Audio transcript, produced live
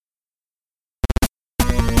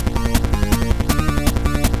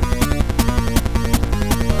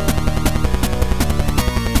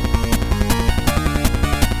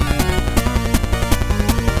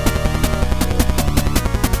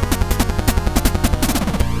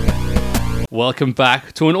Welcome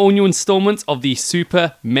back to an all-new installment of the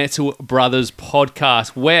Super Metal Brothers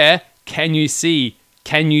podcast, where can you see,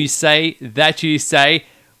 can you say, that you say,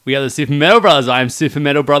 we are the Super Metal Brothers. I am Super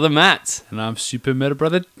Metal Brother Matt. And I'm Super Metal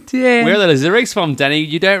Brother Dan. Where are the lyrics from, Danny?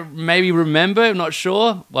 You don't maybe remember? I'm not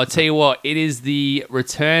sure. Well, I'll tell you what, it is the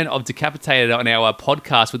return of Decapitated on our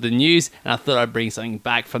podcast with the news, and I thought I'd bring something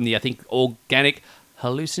back from the, I think, Organic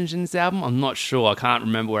Hallucinogens album. I'm not sure. I can't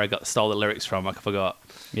remember where I stole the lyrics from. I forgot.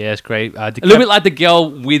 Yeah, it's great. A little bit like the girl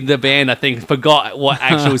with the band, I think, forgot what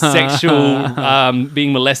actual sexual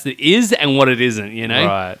being molested is and what it isn't, you know?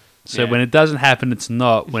 Right. So when it doesn't happen, it's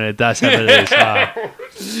not. When it does happen, it is.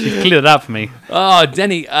 You've cleared it up for me. Oh,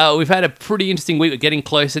 Danny, we've had a pretty interesting week. We're getting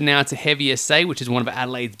closer now to Heavy SA, which is one of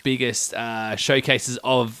Adelaide's biggest showcases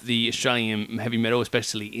of the Australian heavy metal,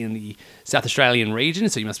 especially in the South Australian region.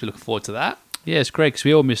 So you must be looking forward to that. Yeah, it's great because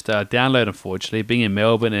we all missed Download, unfortunately, being in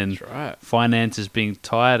Melbourne and finances being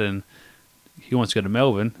tight, and he wants to go to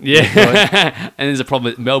Melbourne. Yeah, and there's a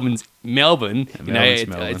problem with Melbourne.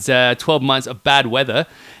 It's 12 months of bad weather.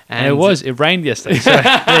 And it rained yesterday, so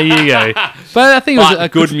there you go. But I think it was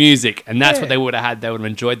good music, and that's what they would have had. They would have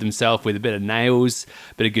enjoyed themselves with a bit of Nails,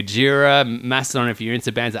 a bit of Gojira, Mastodon if you're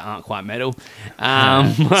into bands that aren't quite metal.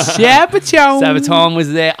 Sabaton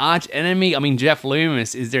was there, Arch Enemy. I mean, Jeff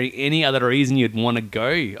Loomis. Is there any other reason you'd want to go?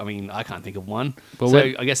 I mean, I can't think of one.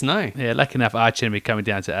 I guess no. Yeah, lucky enough, Arch Enemy coming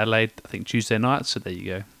down to Adelaide, I think Tuesday night, so there you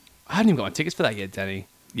go. I haven't even got my tickets for that yet, Danny.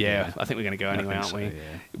 Yeah, I think we're going to go anyway, aren't we? Yeah.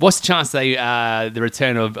 What's the chance the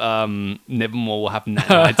return of Nevermore will happen that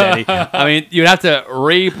night, Daddy? I mean, you'd have to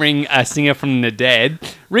re-bring a singer from the dead,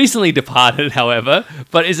 recently departed, however.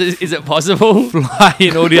 But is it possible? Fly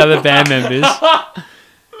in all the other band members.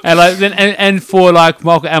 And for like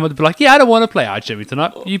Michael Amott to be like, yeah, I don't want to play Arch Enemy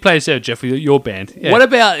tonight. You play instead, Jeff, with your band. Yeah. What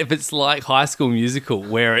about if it's like High School Musical,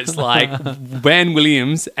 where it's like Van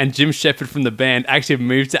Williams and Jim Shepherd from the band actually have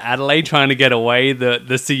moved to Adelaide trying to get away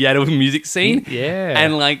the Seattle music scene? Yeah.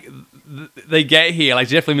 And like they get here, like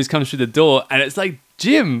Jeff Loomis comes through the door, and it's like,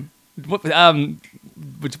 Jim, what's the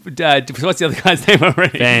other guy's name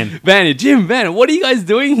already? Van, what are you guys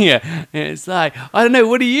doing here? And it's like, I don't know,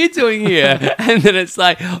 what are you doing here? And then it's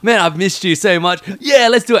like, man, I've missed you so much. Yeah,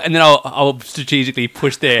 let's do it. And then I'll strategically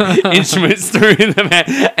push their instruments through them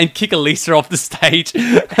and kick Elisa off the stage.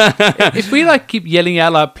 If we like keep yelling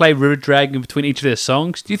out like play River Dragon between each of their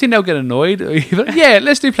songs, do you think they'll get annoyed? Yeah,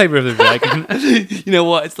 let's do play River Dragon. You know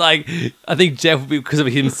what? It's like, I think Jeff will be, because of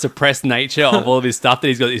his suppressed nature of all this stuff that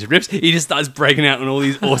he's got these riffs, he just starts breaking out on all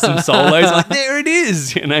these awesome solos. Like, there it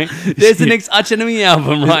is, you know. There's the next Arch Enemy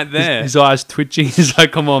album right there. His eyes twitching. He's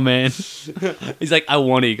like, come on, man. He's like, I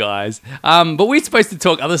want you guys. But we're supposed to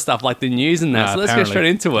talk other stuff like the news and that. So let's go straight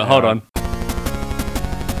into it. Hold on.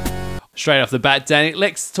 Straight off the bat, Danny,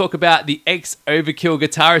 let's talk about the ex-Overkill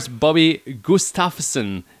guitarist Bobby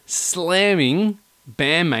Gustafsson slamming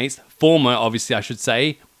bandmates, former, obviously, I should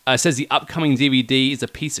say, says the upcoming DVD is a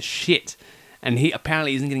piece of shit. And he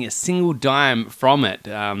apparently isn't getting a single dime from it.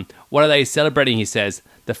 What are they celebrating, he says?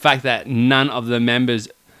 The fact that none of the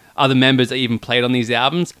other members are even played on these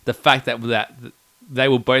albums. The fact that they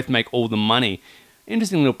will both make all the money.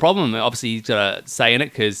 Interesting little problem. Obviously, he's got a say in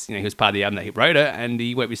it because he was part of the album that he wrote it, and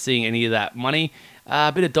he won't be seeing any of that money.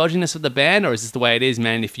 A bit of dodginess of the band, or is this the way it is,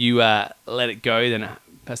 man? If you let it go, then it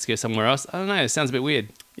has to go somewhere else. I don't know. It sounds a bit weird.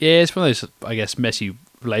 Yeah, it's one of those, I guess, messy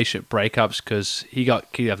relationship breakups because he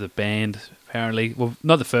got kicked out of the band. Apparently, well,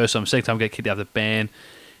 not the first time, second time he got kicked out of the band.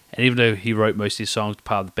 And even though he wrote most of his songs,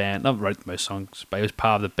 part of the band, not wrote most songs, but he was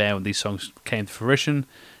part of the band when these songs came to fruition.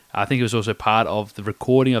 I think he was also part of the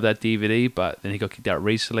recording of that DVD, but then he got kicked out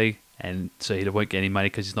recently, and so he won't get any money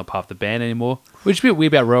because he's not part of the band anymore. Which is a bit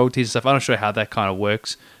weird about royalties and stuff. I'm not sure how that kind of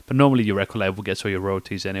works, but normally your record label gets all your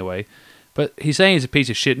royalties anyway. But he's saying he's a piece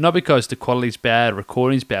of shit, not because the quality's bad,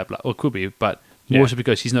 recording's bad, or it could be, but more so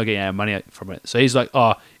because he's not getting any money from it. So he's like,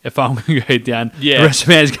 oh, if I'm going to go down, the rest of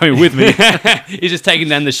the band's going with me. He's just taking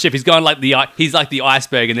down the ship. He's going like he's like the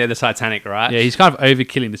iceberg and they're the Titanic, right? Yeah, he's kind of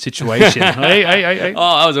overkilling the situation. Hey.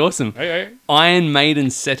 Oh, that was awesome. Hey. Iron Maiden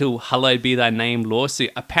settle Hallowed Be Thy Name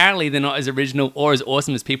lawsuit. Apparently they're not as original or as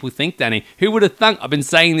awesome as people think, Danny. Who would have thunk? I've been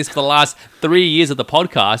saying this for the last 3 years of the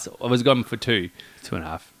podcast. I was going for 2.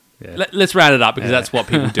 2.5. Yeah. Let's round it up because that's what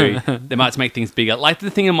people do. They might make things bigger. Like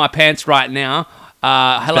the thing in my pants right now,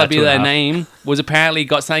 Hallowed Be Thy Name was apparently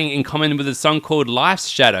got something in common with a song called Life's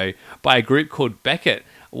Shadow by a group called Beckett.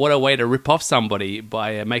 What a way to rip off somebody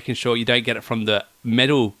by making sure you don't get it from the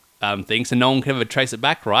metal thing so no one can ever trace it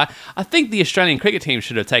back, right? I think the Australian cricket team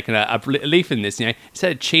should have taken a leaf in this.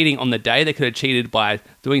 Instead of cheating on the day, they could have cheated by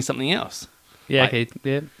doing something else. Yeah, okay.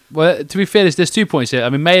 Yeah. Well, to be fair, there's 2 points here.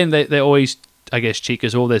 I mean, Maiden, they always I guess, cheap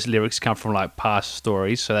because all those lyrics come from like past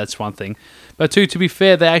stories, so that's one thing. But two, to be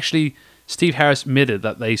fair, Steve Harris admitted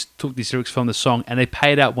that they took these lyrics from the song and they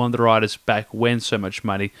paid out one of the writers back when so much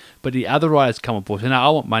money, but the other writers come on board and I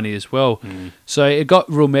want money as well. So it got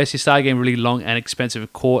real messy, started getting really long and expensive in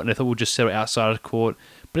court, and they thought we'll just settle outside of court.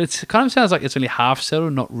 But it kind of sounds like it's only half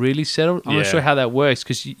settled, not really settled. I'm not sure how that works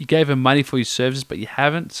because you gave him money for your services, but you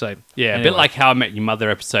haven't. So yeah, anyway. A bit like How I Met Your Mother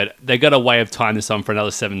episode. They got a way of tying this on for another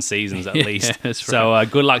 7 seasons at least. That's right. So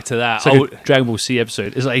good luck to that. It's like a Dragon Ball Z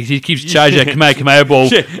episode. It's like he keeps charging a Kamehameha ball.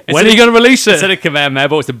 When are you going to release it? Instead of Kamehameha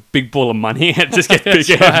ball, it's a big ball of money. It just gets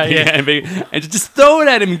bigger and bigger. And just throw it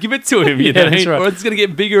at him and give it to him. You know? That's right. Or it's going to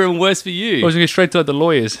get bigger and worse for you. Or it's going to go straight to like, the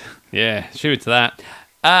lawyers. Yeah, shoot it to that.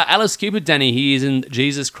 Alice Cooper, Danny, he is in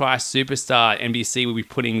Jesus Christ Superstar. NBC will be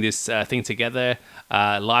putting this thing together.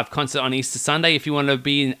 Live concert on Easter Sunday. If you want to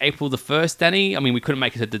be in April the 1st, Danny, I mean, we couldn't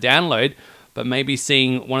make it to the download, but maybe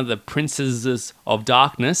seeing one of the princesses of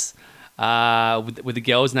darkness with the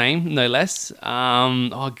girl's name, no less.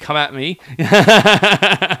 Come at me.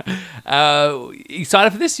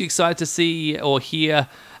 Excited for this? You excited to see or hear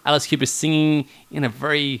Alice Cooper singing in a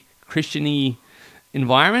very Christian-y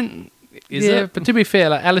environment? Is it? But to be fair,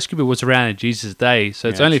 like Alice Cooper was around in Jesus' day, so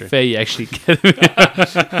it's only fair you actually get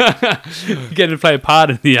him to play a part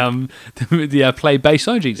in the play based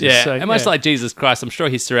on Jesus. Yeah, so, and much like Jesus Christ, I'm sure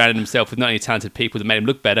he surrounded himself with not only talented people that made him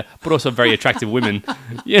look better, but also very attractive women.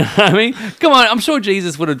 You know what I mean? Come on, I'm sure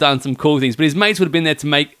Jesus would have done some cool things, but his mates would have been there to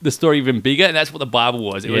make the story even bigger, and that's what the Bible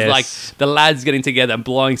was. It was like the lads getting together and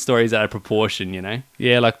blowing stories out of proportion, you know?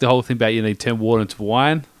 Yeah, like the whole thing about, you turn water into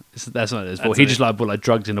wine. That's not his fault. He just put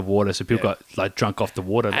drugs in the water, so people got drunk off the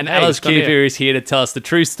water. And Alice Cooper is here to tell us the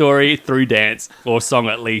true story through dance or song,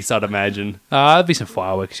 at least I'd imagine. There'd be some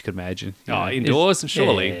fireworks you could imagine. Indoors,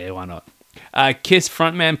 surely. Yeah, why not? Kiss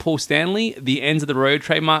frontman Paul Stanley, the Ends of the Road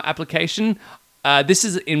trademark application. This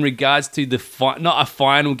is in regards to not a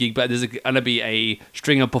final gig, but there's going to be a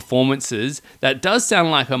string of performances that does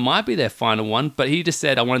sound like it might be their final one. But he just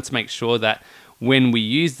said, I wanted to make sure that when we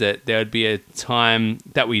used it, there would be a time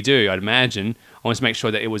that we do, I'd imagine. I want to make sure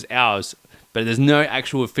that it was ours. But there's no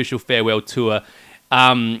actual official farewell tour.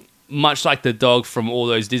 Much like the dog from all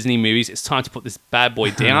those Disney movies, it's time to put this bad boy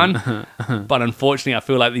down. But unfortunately, I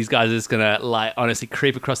feel like these guys are just going to honestly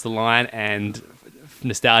creep across the line, and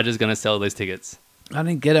nostalgia is going to sell those tickets. I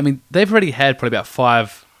didn't get it. I mean, they've already had probably about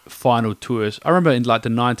 5 final tours. I remember in the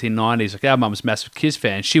 1990s, our mum was a massive Kiss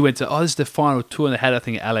fan. She went to, this is the final tour, and they had, I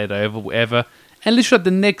think, LA over, whatever. And literally the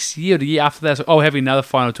next year, the year after that, it's like, we're having another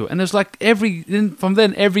final tour. And it was like every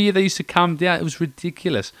year they used to come down. It was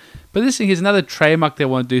ridiculous. But this thing is another trademark they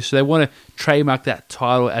want to do. So they want to trademark that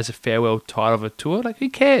title as a farewell title of a tour. Like, who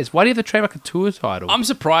cares? Why do you have to trademark a tour title? I'm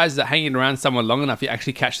surprised that hanging around someone long enough, you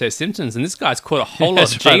actually catch their symptoms. And this guy's caught a whole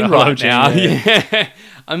lot of Gene right now. Yeah.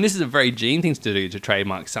 This is a very Gene thing to do, to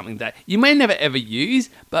trademark something that you may never ever use.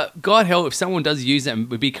 But God help, if someone does use it and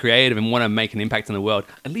would be creative and want to make an impact in the world,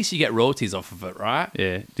 at least you get royalties off of it, right?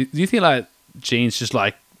 Yeah. Do you think Gene's just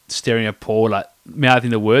staring at Paul,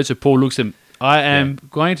 mouthing the words? So Paul looks at him. I am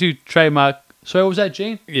going to trademark. So what was that,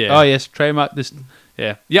 Gene? Yeah. Oh yes, trademark this.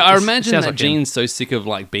 Yeah. Yeah, I imagine that Gene's so sick of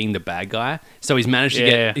being the bad guy, so he's managed to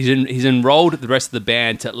get he's enrolled the rest of the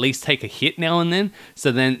band to at least take a hit now and then.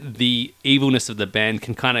 So then the evilness of the band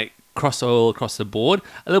can kind of cross all across the board.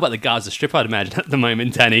 A little like the Gaza Strip, I'd imagine at the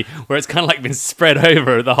moment, Danny, where it's kind of been spread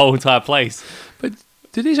over the whole entire place. But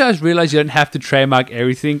do these guys realize you don't have to trademark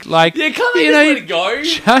everything? Can't they just let it go?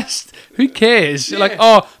 Just, who cares?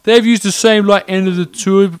 Yeah. They've used the same end of the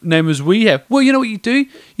tour name as we have. Well, you know what you do?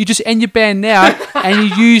 You just end your band now and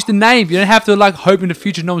you use the name. You don't have to hope in the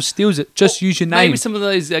future no one steals it. Just use your name. Maybe some of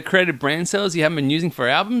those creative brand sellers you haven't been using for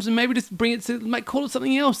albums, and maybe just bring it to call it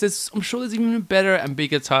something else. I'm sure there's even a better and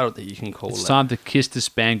bigger title that you can call it. It's time to kiss this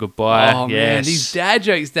band goodbye. Oh man, these dad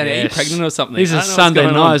jokes, Danny. Are you pregnant or something? This is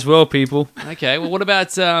Sunday night as well, people. Okay, well, what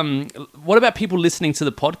about people listening to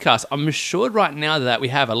the podcast? I'm assured right now that we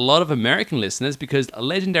have a lot of American listeners because a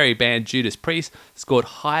legendary band, Judas Priest, scored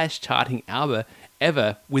highest charting album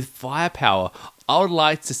ever with Firepower. I would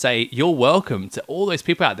like to say you're welcome to all those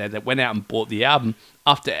people out there that went out and bought the album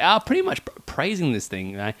after our pretty much praising this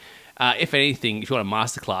thing. If anything, if you want a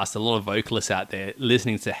masterclass, a lot of vocalists out there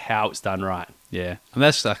listening to how it's done right. Yeah, and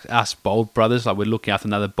that's us Bold brothers. We're looking after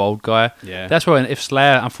another Bold guy. Yeah, that's why if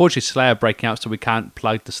Slayer, unfortunately Slayer breaking up, so we can't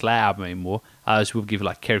plug the Slayer album anymore. We'll give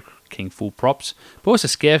King full props. But also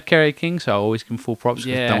scared Kerry King, so I always give him full props.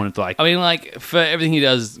 Yeah. I don't want to like. I mean, like, for everything he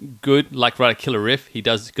does good, like write a killer riff, he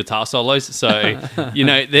does guitar solos. So, you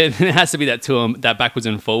know, there has to be that to him, that backwards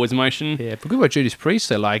and forwards motion. Yeah, but good about Judas Priest,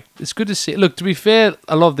 though. Like, it's good to see. Look, to be fair,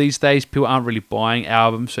 a lot of these days, people aren't really buying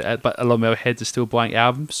albums, but a lot of metalheads are still buying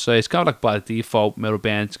albums. So it's kind of like by default, metal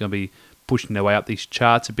bands are going to be pushing their way up these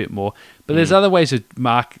charts a bit more. But there's other ways of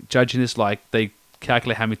judging this, like they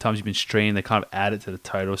calculate how many times you've been streamed, they kind of add it to the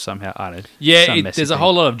total somehow. I don't know. Yeah, there's a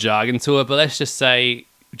whole lot of jargon to it, but let's just say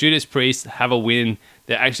Judas Priest have a win.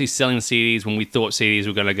 They're actually selling CDs when we thought CDs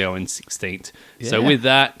were going to go in 16th. Yeah. So with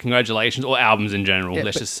that, congratulations, or albums in general,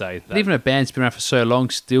 let's just say that. Even a band's been around for so long,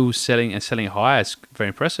 still selling high, it's very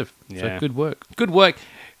impressive. Yeah. So good work. Good work.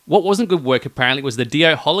 What wasn't good work, apparently, was the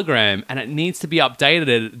Dio hologram, and it needs to be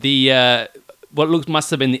updated. The what must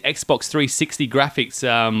have been the Xbox 360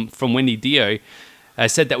 graphics from Wendy Dio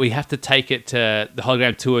said that we have to take it to the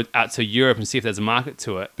hologram out to Europe and see if there's a market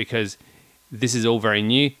to it, because this is all very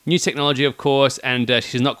new technology, of course, and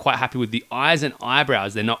she's not quite happy with the eyes and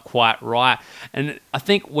eyebrows. They're not quite right. And I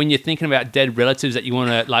think when you're thinking about dead relatives that you want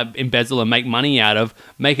to like embezzle and make money out of,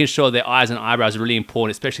 making sure their eyes and eyebrows are really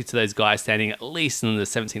important, especially to those guys standing at least in the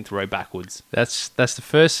 17th row backwards. That's the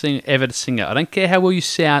first thing ever to sing it. I don't care how well you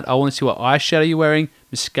sound. I want to see what eyeshadow you're wearing,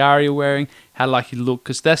 mascara you're wearing, how like you look,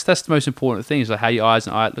 because that's the most important thing, is like how your eyes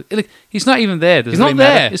and eyes look. Look, he's not even there. He's not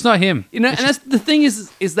there. It's not him. You know, and that's the thing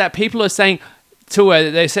is that people are saying to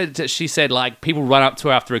her, she said like people run up to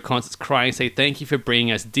her after her concerts crying and say thank you for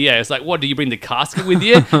bringing us Dio. It's like, what, do you bring the casket with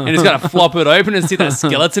you and it's gonna flop it open and see that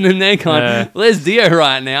skeleton in there going, well, there's Dio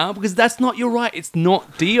right now? Because that's not, you're right, it's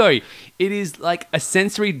not Dio. It is like a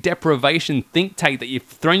sensory deprivation think tank that you've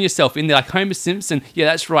thrown yourself in there, like Homer Simpson. Yeah,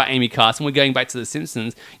 that's right, Amy Carson, we're going back to The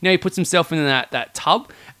Simpsons. You know, he puts himself in that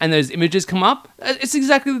tub and those images come up. It's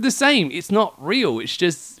exactly the same. It's not real. It's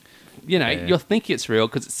just, you know, you'll think it's real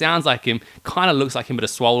because it sounds like him, kind of looks like him, but a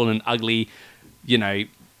swollen and ugly, you know,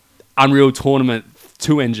 Unreal Tournament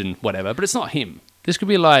 2 engine, whatever, but it's not him. This could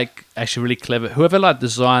be like actually really clever. Whoever like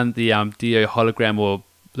designed the Dio hologram or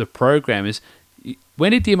the program is,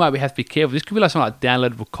 when Dio might have to be careful. This could be like some like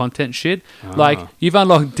downloadable content shit. Like, you've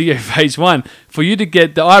unlocked Dio Phase 1. For you to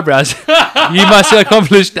get the eyebrows, you must have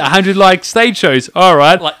accomplished 100 like stage shows. All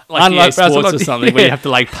right. Like EA Sports or something, where you have to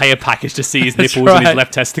like pay a package to see his nipples and his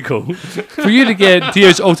left testicle. For you to get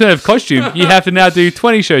Dio's alternative costume, you have to now do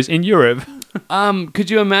 20 shows in Europe. Could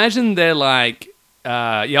you imagine they're like,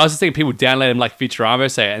 I was just thinking people download him like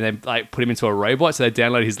Futurama, say, and then like put him into a robot, so they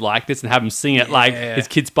download his likeness and have him sing it like his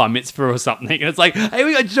kid's bar mitzvah or something. And it's like, hey,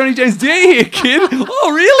 we got Johnny James Dio here, kid.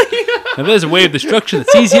 Oh, really? And there's a way of destruction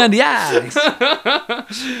that's easy on the eyes.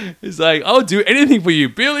 It's like, I'll do anything for you,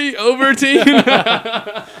 Billy Overton.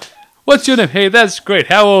 What's your name? Hey, that's great.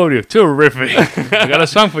 How old are you? Terrific. I got a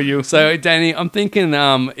song for you. So, Danny, I'm thinking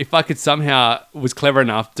if I could somehow was clever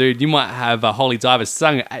enough, dude, you might have Holy Diver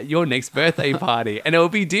sung at your next birthday party. And it will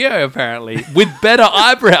be Dio, apparently, with better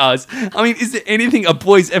eyebrows. I mean, is there anything a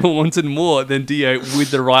boy's ever wanted more than Dio with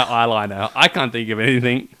the right eyeliner? I can't think of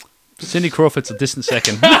anything. Cindy Crawford's a distant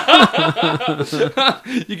second. You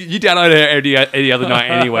download her any other night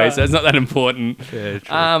anyway, so it's not that important. Yeah, true.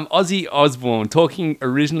 Ozzy Osbourne, talking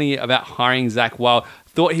originally about hiring Zakk Wylde,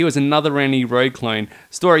 thought he was another Randy Road clone.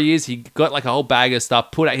 Story is, he got like a whole bag of stuff,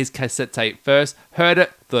 put out his cassette tape first, heard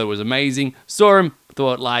it, thought it was amazing, saw him,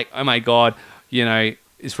 thought like, oh my God, you know,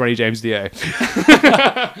 it's Ronnie James Dio.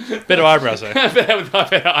 Better eyebrows, though.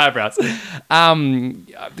 Better eyebrows.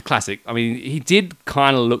 The classic. I mean, he did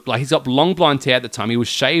kind of look like, he's got long blonde hair at the time. He was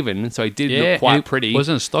shaven, so he did look quite pretty. He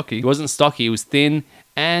wasn't stocky. He was thin,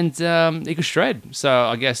 and he could shred. So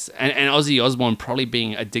I guess, and Ozzy Osbourne probably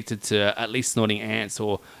being addicted to at least snorting ants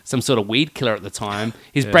or some sort of weed killer at the time,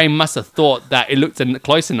 his brain must have thought that it looked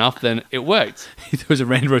close enough, then it worked. There was a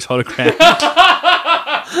Randy Rose hologram.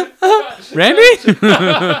 Randy?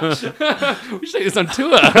 We should take this on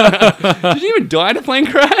tour. Did you even die in a plane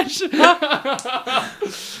crash? Man,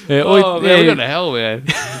 we're going to hell, man.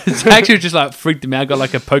 It's actually just like freaked him out. Got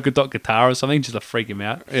like a polka dot guitar or something, just to freak him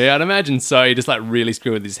out. Yeah, I'd imagine so. He just like really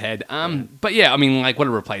screwed with his head. But yeah, I mean, like, what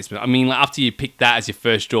a replacement. I mean, like, after you pick that as your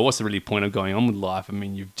first draw, what's the really point of going on with life? I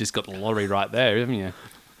mean, you've just got the lottery right there, haven't you?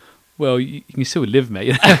 Well, you can still live,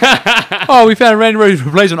 mate. Oh, we found a Randy Rose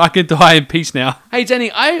replacement. I can die in peace now. Hey, Danny,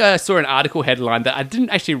 I saw an article headline that I didn't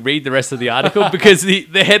actually read the rest of the article because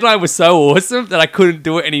the headline was so awesome that I couldn't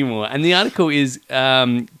do it anymore. And the article is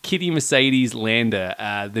Kitty Mercedes Lander,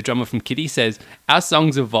 the drummer from Kitty, says, our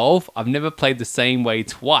songs evolve. I've never played the same way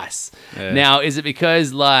twice. Yeah. Now, is it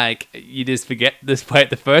because, like, you just forget this play it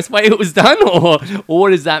the first way it was done? Or what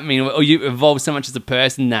does that mean? Or you evolve so much as a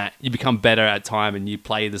person that you become better at time and you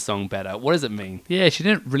play the song better? What does it mean? Yeah, she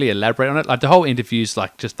didn't really elaborate on it. Like, the whole interview's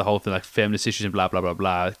like just the whole thing, like feminist issues and blah, blah, blah,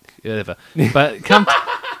 blah, whatever. But come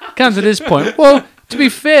to this point, well, to be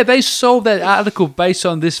fair, they sold that article based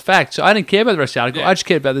on this fact. So I didn't care about the rest of the article. Yeah. I just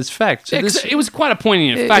cared about this fact. So Yeah, 'cause it was quite a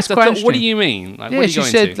poignant Yeah, fact. it's I quite thought, what do interesting. you mean? Like, yeah, what are you she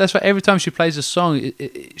going said to? that's why every time she plays a song,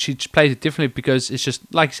 she plays it differently because it's just,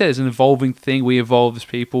 like you said, it's an evolving thing. We evolve as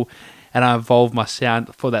people, and I evolved my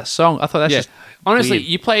sound for that song. I thought that's just honestly, weird.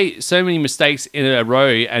 you play so many mistakes in a row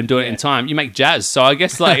and do it in time, you make jazz. So I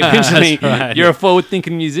guess like eventually right, you're a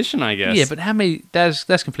forward-thinking musician, I guess. Yeah, but how many?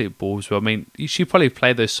 That's complete balls. Well, I mean, she probably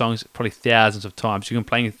played those songs probably thousands of times. You can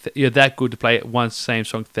play. You're that good to play one same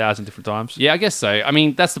song 1,000 different times. Yeah, I guess so. I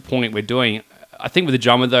mean, that's the point we're doing. I think with the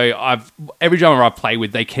drummer though, every drummer I play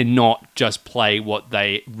with, they cannot just play what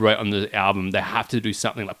they wrote on the album. They have to do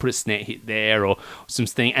something like put a snare hit there or some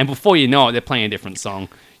thing. And before you know it, they're playing a different song.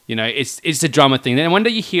 You know, it's a drummer thing. Then one day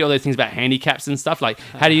you hear all those things about handicaps and stuff. Like,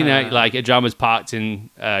 how do you know, like, a drummer's parked in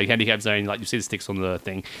a handicap zone? Like, you see the sticks on the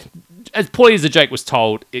thing. As poorly as the joke was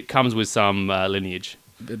told, it comes with some lineage.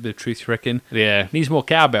 Bit of truth, you reckon? Yeah. Needs more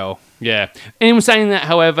cowbell. Yeah. And saying that,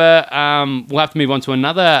 however, we'll have to move on to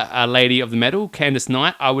another lady of the metal, Candice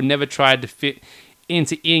Knight. I would never try to fit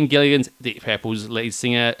into Ian Gilligan's, Deep Purple's lead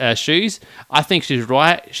singer, shoes. I think she's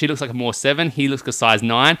right. She looks like a more 7. He looks like a size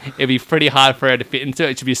 9. It'd be pretty hard for her to fit into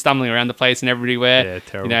it. She'd be stumbling around the place and everywhere. Yeah,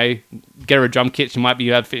 terrible. You know, get her a drum kit. She might be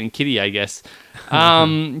able to fit in Kitty, I guess.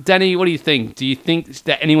 Danny, what do you think? Do you think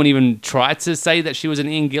that anyone even tried to say that she was an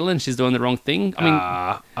Ian Gillan? She's doing the wrong thing? I mean,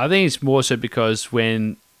 I think it's more so because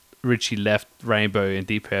when Richie left Rainbow and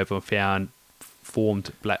Deep Purple and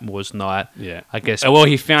formed Blackmore's Night, yeah. I guess. Well,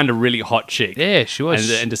 he found a really hot chick. Yeah, she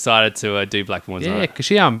was. And decided to do Blackmore's Yeah, Night. because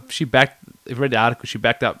she backed. If you read the article, she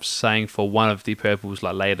backed up saying for one of Deep Purple's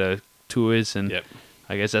like later tours, and Yep.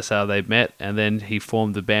 I guess that's how they met. And then he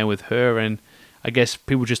formed the band with her, and I guess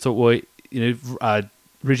people just thought, well, you know,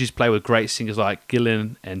 Richie's played with great singers like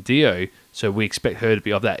Gillan and Dio, so we expect her to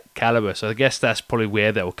be of that caliber. So I guess that's probably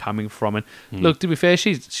where they were coming from. And look, to be fair,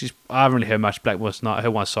 she's I haven't really heard much Blackmore's Night. I heard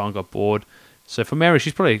one song, got bored. So for Mary,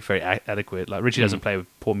 she's probably very adequate. Like Richie doesn't play with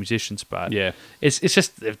poor musicians, but Yeah. it's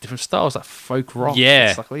just different styles, like folk rock. Yeah,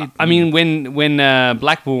 It's like, what I mean, when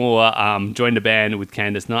Blackmore joined the band with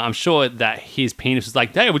Candice Knight, I'm sure that his penis was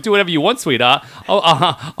like, "Hey, we'll do whatever you want, sweetheart.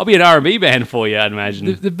 I'll be an R&B band for you." I'd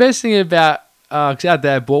imagine. the best thing about because our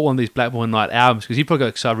dad bought one of these Blackmore Night albums because he probably got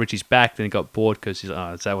excited Richie's back, then he got bored because he's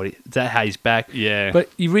like, "Oh, is that how he's back?" Yeah. But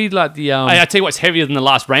you read like the Hey, I tell you what's heavier than the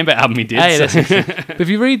last Rainbow album he did. Hey, so- that's interesting. But if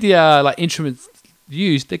you read the like instruments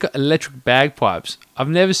used, they got electric bagpipes. I've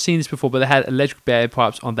never seen this before, but they had electric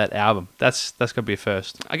bagpipes on that album. That's gonna be a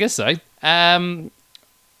first. I guess so.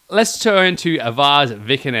 Let's turn to Avaz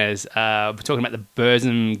Vikernes. We're talking about the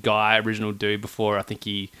Burzum guy, original dude. Before I think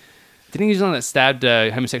he was the one that stabbed a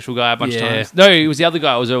homosexual guy a bunch of Yeah. times. No, it was the other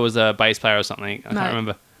guy. It was a bass player or something. I No. can't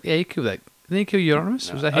remember. Yeah, he killed that. Didn't he kill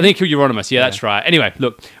Euronymous? Was that I him? think he'll Euronymous. Yeah, that's right. Anyway,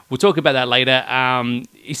 look, we'll talk about that later.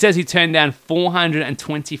 He says he turned down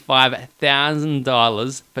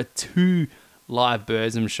 $425,000 for 2 live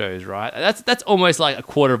Burzum shows, right? That's almost like a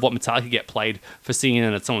quarter of what Metallica get played for singing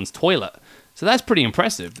in someone's toilet. So that's pretty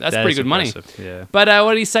impressive. That's That pretty is good money. impressive, yeah. But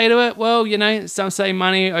what did he say to it? Well, you know, some say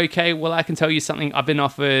money. Okay, well, I can tell you something. I've been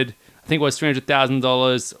offered, I think it was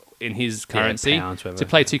 $300,000 in his currency pounds, whatever. to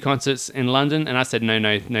play 2 concerts in London. And I said,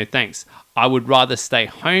 no, thanks. I would rather stay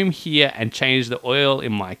home here and change the oil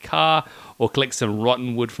in my car or collect some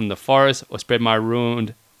rotten wood from the forest or spread my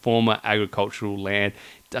ruined former agricultural land.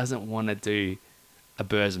 Doesn't want to do a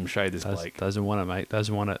Burzum show, this bloke. Doesn't want it, mate.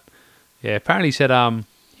 Doesn't want it. Yeah, apparently he said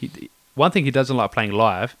one thing he doesn't like playing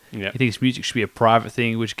live. Yeah. He thinks music should be a private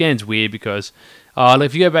thing, which again is weird because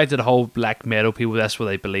if you go back to the whole black metal people, that's what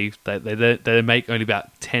they believe. They make only about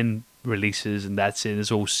 10 releases and that's it.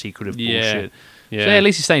 It's all secretive bullshit. Yeah. So at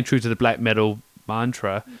least he's staying true to the black metal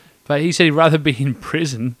mantra. But he said he'd rather be in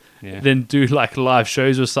prison than do like live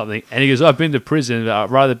shows or something. And he goes, I've been to prison.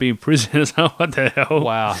 I'd rather be in prison. So what the hell?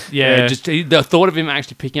 Wow. Yeah. Just the thought of him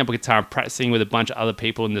actually picking up a guitar and practicing with a bunch of other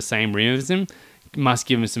people in the same room as him must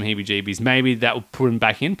give him some heebie-jeebies. Maybe that will put him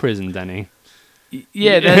back in prison, Danny.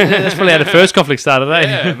 Yeah, that's probably how the first conflict started, eh?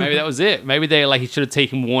 Yeah, maybe that was it. Maybe he should have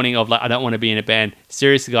taken warning of I don't want to be in a band.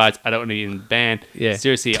 Seriously, guys, I don't want to be in a band. Yeah.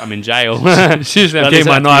 Seriously, I'm in jail. Seriously, I'm getting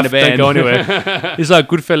my knife. Don't go anywhere. It's like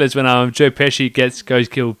Goodfellas when Joe Pesci goes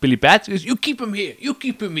kill Billy Bats. He goes, you keep him here. You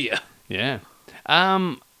keep him here. Yeah.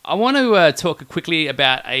 I want to talk quickly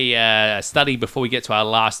about a study before we get to our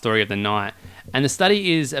last story of the night. And the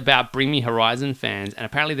study is about Bring Me Horizon fans, and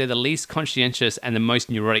apparently they're the least conscientious and the most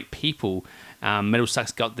neurotic people. Metal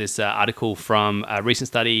Sucks got this article from a recent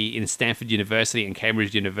study in Stanford University and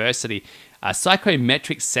Cambridge University.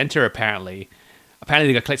 Psychometric Center, apparently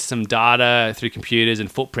they got collected some data through computers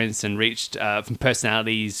and footprints and reached from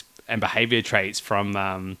personalities and behavior traits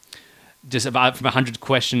from just about from a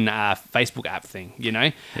 100-question Facebook app thing, you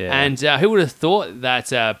know? Yeah. And who would have thought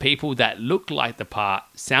that people that look like the part,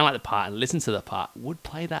 sound like the part, and listen to the part would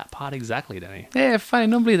play that part exactly, don't you? Yeah, funny.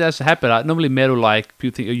 Normally that's happen. Normally metal, like,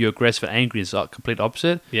 people think you're aggressive and angry is like complete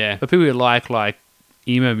opposite. Yeah. But people who like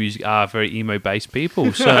emo music are very emo-based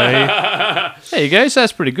people. So there you go. So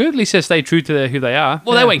that's pretty good. At least they stay true to who they are.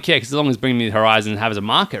 Well, they won't care because as long as Bring Me the Horizon has a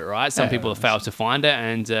market, right? Some Yeah, people have failed to find it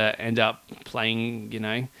and end up playing, you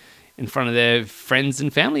know, in front of their friends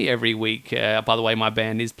and family every week. By the way, my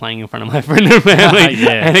band is playing in front of my friend and family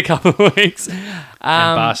in a couple of weeks. And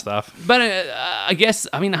bar stuff. But I guess,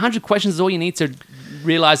 100 questions is all you need to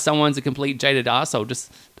realize someone's a complete jaded arsehole.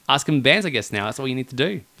 Just ask them bands, I guess, now. That's all you need to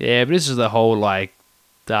do. Yeah, but this is the whole, like,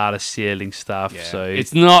 data sealing stuff. Yeah. So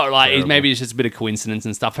it's not like, terrible. maybe it's just a bit of coincidence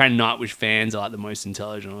and stuff. Apparently Nightwish fans are like the most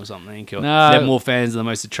intelligent or something. Or No. they're more fans are the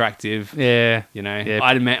most attractive. Yeah. You know, Yeah.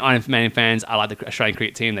 Iron Man fans, I like the Australian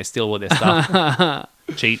cricket team. They steal all their stuff.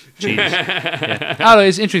 Cheaters. Yeah. I don't know,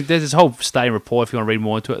 it's interesting. There's this whole study report if you want to read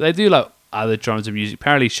more into it. They do like other genres of music.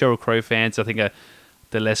 Apparently Sheryl Crow fans, I think,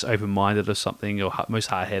 they're less open-minded or something, or most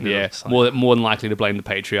hard-headed. Yeah, or something. more than likely to blame the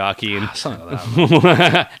patriarchy. And Something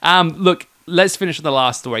like that. look, let's finish with the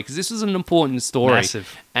last story because this was an important story.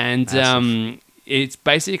 Massive. And it's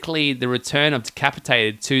basically the return of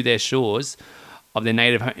decapitated to their shores of their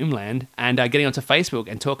native homeland and getting onto Facebook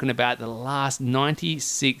and talking about the last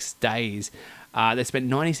 96 days. They spent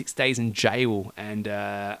 96 days in jail and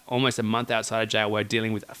almost a month outside of jail were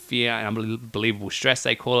dealing with fear and unbelievable stress,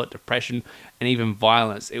 they call it, depression, and even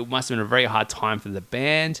violence. It must have been a very hard time for the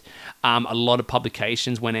band. A lot of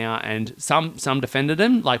publications went out and some defended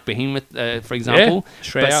them, like Behemoth, for example. Yeah,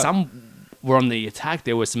 straight but out. some were on the attack.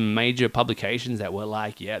 There were some major publications that were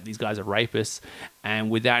like, yeah, these guys are rapists, and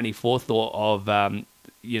without any forethought of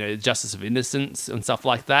justice of innocence and stuff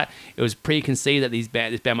like that. It was preconceived that this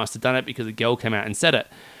band must have done it because a girl came out and said it.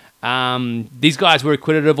 These guys were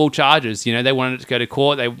acquitted of all charges. You know, they wanted it to go to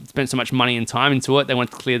court. They spent so much money and time into it. They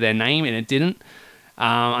wanted to clear their name, and it didn't.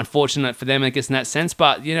 Unfortunate for them, I guess, in that sense.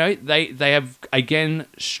 But, you know, they have, again,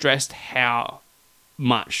 stressed how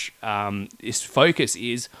much this focus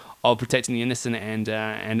is of protecting the innocent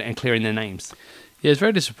and clearing their names. Yeah, it's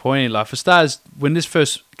very disappointing. Like, for starters, when this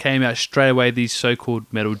first came out, straight away, these so-called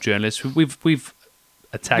metal journalists, we've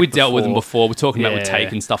attacked. We dealt with them before. We're talking about with Yeah.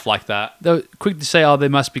 Take and stuff like that. They were quick to say, "Oh, they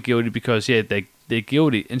must be guilty because they're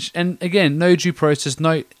guilty." And again, no due process.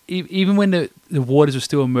 No, even when the waters were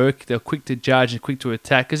still murky, they were quick to judge and quick to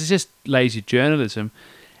attack because it's just lazy journalism.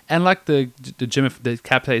 And like the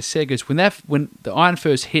decapitated said, goes when the iron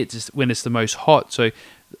first hits is when it's the most hot. So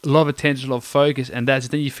a lot of attention, a lot of focus, and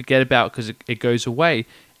then you forget about because it goes away.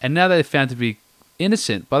 And now they're found to be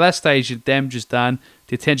innocent. By that stage, the damage is done,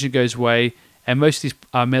 the attention goes away, and most of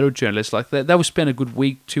these metal journalists, like they will spend a good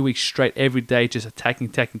week, 2 weeks straight every day just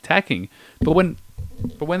attacking. But when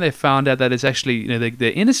they found out that it's actually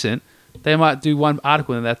they're innocent, they might do one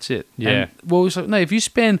article and that's it. Yeah. And, well, it's like, no, if you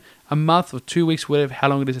spend a month or 2 weeks, whatever, how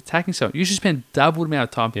long it is attacking someone, you should spend double the amount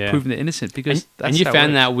of time proving they're innocent because and you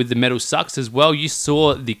found that with the Metal Sucks as well. You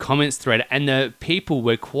saw the comments thread and the people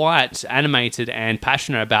were quite animated and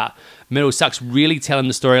passionate about Metal Sucks really telling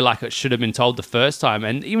the story like it should have been told the first time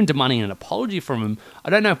and even demanding an apology from them. I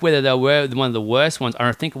don't know whether they were one of the worst ones.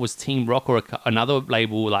 I think it was Team Rock or another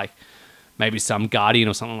label like maybe some Guardian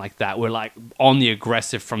or something like that were like on the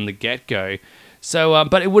aggressive from the get-go. So,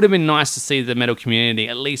 but it would have been nice to see the metal community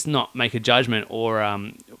at least not make a judgment or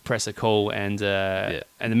press a call. And the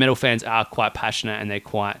metal fans are quite passionate, and they're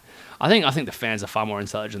quite. I think the fans are far more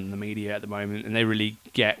intelligent than the media at the moment, and they really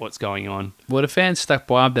get what's going on. Well, the fans stuck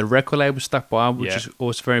by them. The record label stuck by them, which is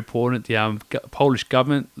also very important. The Polish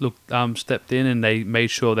government stepped in and they made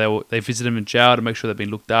sure they visited them in jail to make sure they've been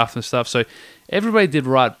looked after and stuff. So everybody did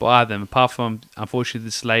right by them, apart from unfortunately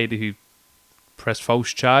this lady who pressed false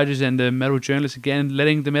charges and the metal journalists again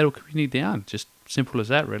letting the metal community down. Just simple as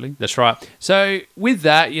that, really. That's right. So with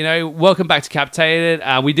that, welcome back to Capitated.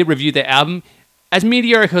 We did review their album. As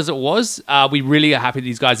mediocre as it was, we really are happy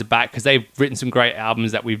these guys are back because they've written some great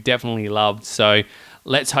albums that we've definitely loved. So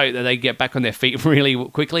let's hope that they get back on their feet really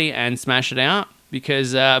quickly and smash it out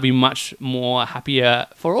because it'll be much more happier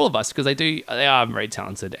for all of us because they are very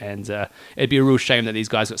talented and it'd be a real shame that these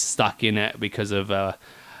guys got stuck in it because of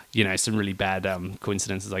some really bad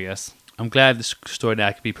coincidences, I guess. I'm glad this story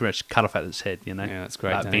now can be pretty much cut off at its head, you know? Yeah, that's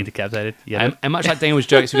great, Like Danny. being decapitated. Yeah. And much like Daniel's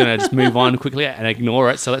jokes, we're going to just move on quickly and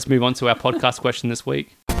ignore it. So let's move on to our podcast question this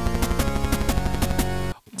week.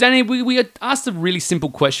 Danny, we asked a really simple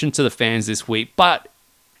question to the fans this week, but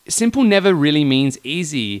simple never really means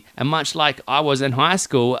easy. And much like I was in high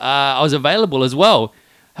school, I was available as well.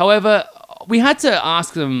 However, we had to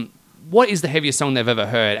ask them, what is the heaviest song they've ever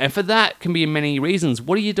heard? And for that can be many reasons.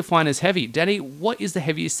 What do you define as heavy? Danny, what is the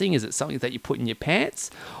heaviest thing? Is it something that you put in your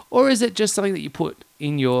pants? Or is it just something that you put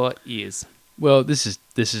in your ears? Well, this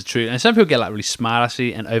is true. And some people get like really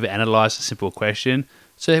smartassy and overanalyze a simple question.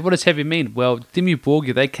 So what does heavy mean? Well, Dimmu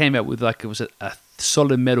Borgir, they came out with like, it was a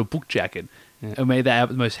solid metal book jacket and made that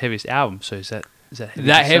the most heaviest album. So is that heavy?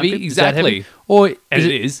 That heavy? Exactly. Or It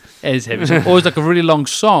is. It is heavy. Or it's like a really long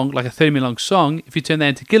song, like a 30-minute long song. If you turn that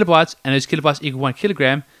into kilobytes and those kilobytes equal 1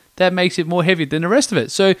 kilogram, that makes it more heavy than the rest of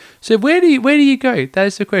it. So where do you go? That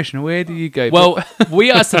is the question. Where do you go? Well,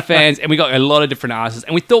 we asked the fans and we got a lot of different answers,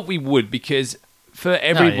 and we thought we would because for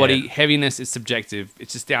everybody, heaviness is subjective.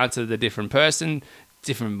 It's just down to the different person,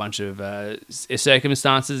 different bunch of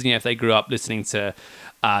circumstances. If they grew up listening to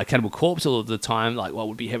Cannibal Corpse all of the time, like what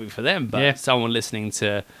would be heavy for them? But someone listening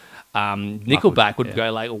to Nickelback would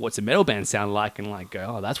go like, well, what's a metal band sound like? And like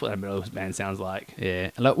go, oh, that's what a metal band sounds like.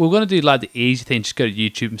 Yeah. Like, we're going to do like the easy thing, just go to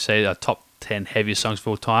YouTube and say our top 10 heaviest songs of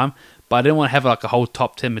all time. But I didn't want to have like a whole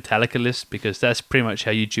top 10 Metallica list because that's pretty much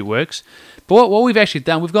how YouTube works. But what we've actually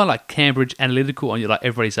done, we've gone like Cambridge Analytical on like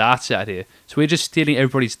everybody's arts out here. So we're just stealing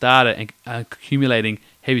everybody's data and accumulating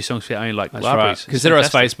heavy songs for our own like libraries. Right. Consider us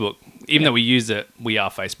Facebook. Even though we use it, we are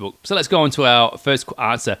Facebook. So let's go on to our first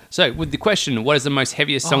answer. So with the question, what is the most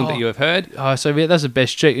heaviest song that you have heard? Oh, so that's the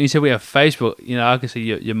best trick. You said we have Facebook. I can see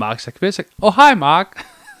your Mark Zuckerberg. It's like, oh, hi, Mark.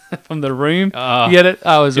 From the room. You get it?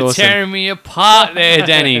 That was awesome. You're tearing me apart there,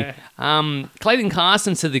 Danny. Clayton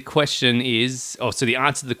Carson to the question so the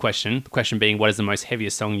answer to the question being, what is the most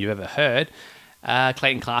heaviest song you've ever heard?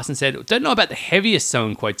 Clayton Carson said, don't know about the heaviest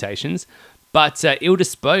song quotations, but Ill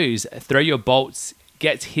Disposed, Throw Your Bolts,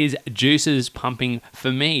 gets his juices pumping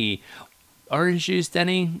for me. Orange juice,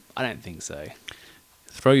 Danny? I don't think so.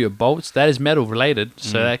 Throw Your Bolts, that is metal related,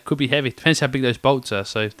 so that could be heavy. Depends how big those bolts are,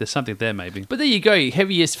 so there's something there maybe. But there you go.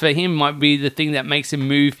 Heaviest for him might be the thing that makes him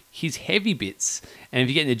move his heavy bits. And if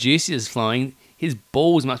you're getting the juices flowing, his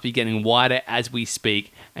balls must be getting wider as we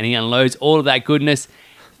speak. And he unloads all of that goodness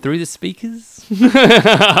through the speakers.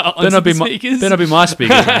 Better not be my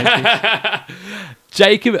speakers, mate.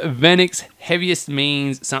 Jacob Vennick's heaviest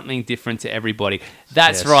means something different to everybody.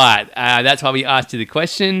 That's right. That's why we asked you the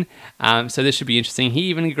question. So this should be interesting. He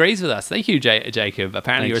even agrees with us. Thank you, Jacob.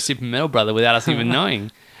 Apparently you're a super metal brother without us even knowing.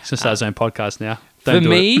 He's going to start his own podcast now.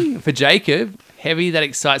 For Jacob, heavy that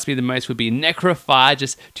excites me the most would be Necrophage,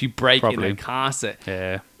 just to break in and cast it.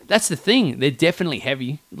 Yeah. That's the thing. They're definitely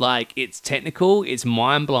heavy. Like, it's technical, it's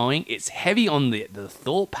mind-blowing, it's heavy on the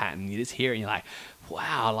thought pattern. You just hear it and you're like,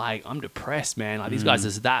 wow, like, I'm depressed, man. Like, these guys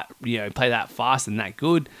just play that fast and that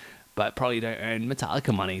good, but probably don't earn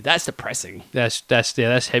Metallica money. That's depressing. That's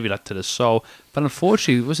heavy, like, to the soul. But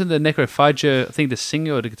unfortunately, wasn't the Necrophagia, I think the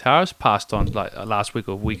singer or the guitarist passed on like last week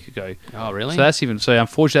or a week ago. Oh, really? So that's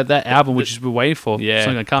unfortunate. That album, which we're waiting for, it's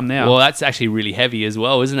not going to come now. Well, that's actually really heavy as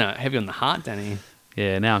well, isn't it? Heavy on the heart, Danny.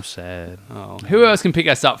 Yeah, now I'm sad. Oh, who else can pick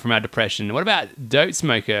us up from our depression? What about Dope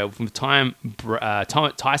Smoker from Tyson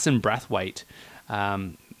Brathwaite?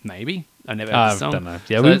 Maybe. I never heard the song. I don't know.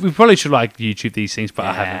 Yeah, so we probably should like YouTube these things, but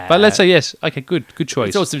I haven't. But let's say yes. Okay, good choice.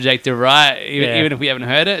 It's all subjective, right? Even if we haven't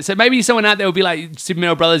heard it. So maybe someone out there will be like, Super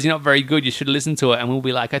Metal Brothers, you're not very good. You should listen to it. And we'll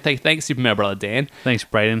be like, okay, thanks, Super Metal Brother Dan. Thanks,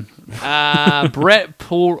 Braden. Brett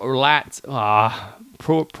Pruitt.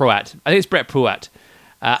 Pruitt. I think it's Brett Pruitt.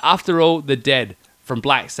 After All, The Dead from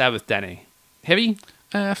Black Sabbath, Danny. Heavy?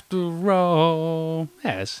 After all.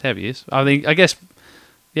 Yeah, it's heavy. I guess...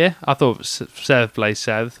 Yeah, I thought Sabbath Blaze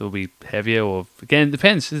Sabbath will be heavier, or again, it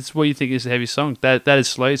depends. It's what you think is a heavy song. That is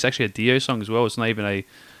slow. It's actually a Dio song as well. It's not even a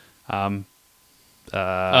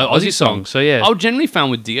Aussie song. So yeah, I've generally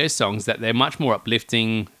found with Dio songs that they're much more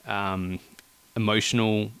uplifting,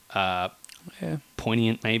 emotional,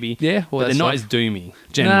 poignant maybe. Yeah, well, but they're not as doomy.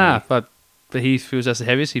 Generally. Nah, but he feels that's the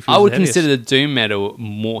heaviest. I would consider the doom metal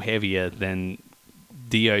more heavier than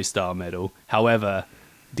Dio style metal. However,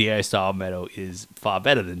 Dio style metal is far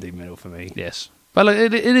better than doom metal for me. Yes, but like,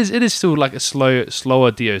 it is still like a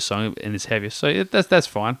slower Dio song, and it's heavier, so that's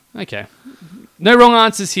fine. Okay, no wrong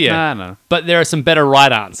answers here. No. But there are some better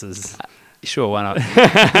right answers. Sure, why not?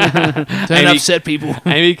 Don't upset people.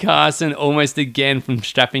 Amy Carson, almost again from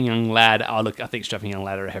Strapping Young Lad. Oh, look, I think Strapping Young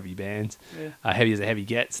Lad are a heavy band. Yeah. Heavy as a heavy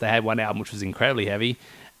gets. They had one album which was incredibly heavy.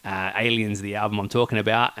 Aliens, the album I'm talking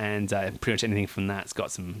about, and pretty much anything from that's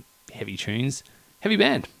got some heavy tunes. Heavy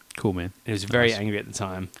band. Cool, man. It was very angry at the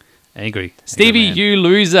time. Angry. Stevie, man. you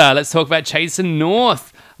loser. Let's talk about Chasen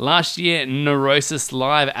North. Last year, Neurosis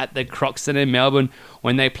Live at the Croxton in Melbourne,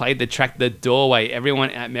 when they played the track The Doorway, everyone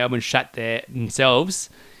at Melbourne shut themselves.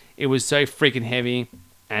 It was so freaking heavy,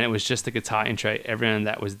 and it was just the guitar intro. Everyone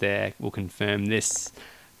that was there will confirm this.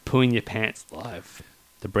 Pulling your pants live.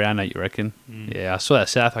 The brown note, you reckon? Yeah, I saw that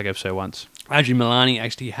South Park episode once. Andrew Milani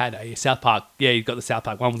actually had a South Park. Yeah, he got the South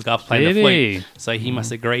Park one with the guy playing the flute. So he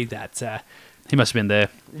must agree that. He must have been there.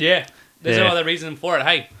 Yeah, there's no other reason for it.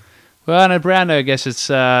 Hey. Well, no, brown note, I guess it's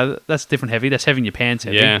that's different heavy. That's heavy in your pants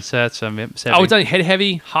heavy. Yeah. So that's heavy. We've done head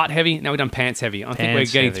heavy, heart heavy. Now we've done pants heavy. I think we're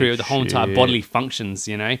getting through the whole entire Shit. bodily functions.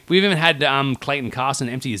 You know, we've even had Clayton Carson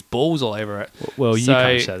empty his balls all over it. Well, you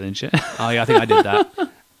can't say that, didn't you? Oh yeah, I think I did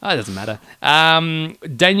that. Oh, it doesn't matter.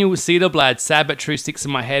 Daniel Cedarblad, Sad But True sticks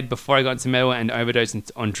in my head before I got into metal and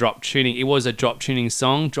overdosed on Drop Tuning. It was a Drop Tuning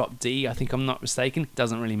song, Drop D, I think I'm not mistaken.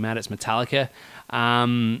 Doesn't really matter, it's Metallica.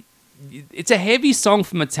 It's a heavy song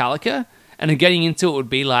for Metallica, and getting into it would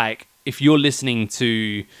be like, if you're listening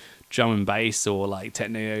to drum and bass or like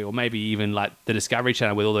techno, or maybe even like the Discovery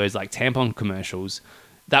Channel with all those like tampon commercials,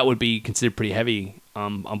 that would be considered pretty heavy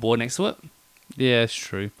on board next to it. Yeah, it's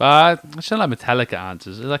true. But I still like Metallica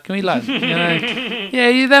answers. Like, can we like,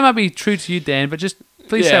 yeah, that might be true to you, Dan, but just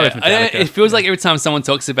please say with Metallica. It feels like every time someone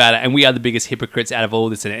talks about it, and we are the biggest hypocrites out of all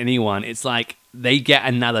this and anyone, it's like they get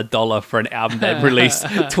another $1 for an album they released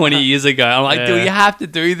 20 years ago. I'm like, do we have to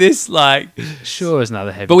do this? Like, sure, it's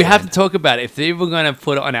another heavy. But we have to talk about it. If they were going to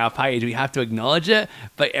put it on our page, we have to acknowledge it.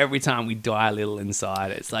 But every time we die a little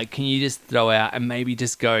inside, it's like, can you just throw out and maybe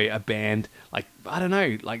just go a band like, I don't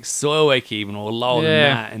know, like Soilwork even, or lower than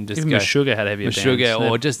that, and just even go Meshuggah had heavier Meshuggah,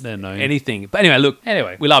 bands. or just they're known. anything. But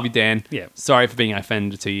anyway, we love you, Dan. Yeah. Sorry for being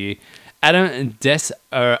offended to you. Adam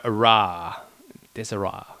Desera.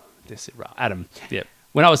 Adam. Yep.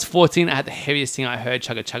 When I was 14, I had the heaviest thing I heard,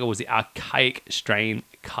 Chugga Chugga, was the Archaic Strain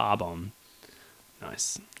Carbon.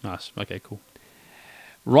 Nice. Okay, cool.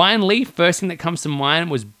 Ryan Lee, first thing that comes to mind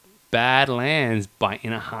was Badlands by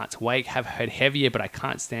Inner Heart's Wake. Have heard heavier, but I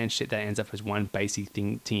can't stand shit that ends up as one bassy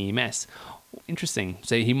thingy mess. Interesting.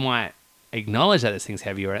 So he might acknowledge that this thing's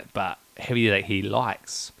heavier, but heavier that he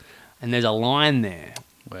likes. And there's a line there.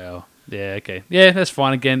 Well, yeah, okay. Yeah, that's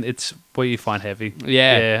fine. Again, it's what you find heavy.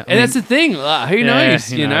 Yeah. And that's the thing. Like, who knows?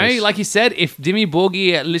 Who knows? Like you said, if Dimmy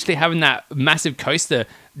Borgir are literally having that massive coaster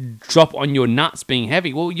drop on your nuts being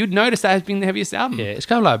heavy, well, you'd notice that has been the heaviest album. Yeah, it's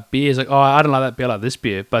kind of like beers. Like, oh, I don't like that beer, I like this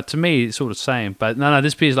beer. But to me, it's sort of the same. But no,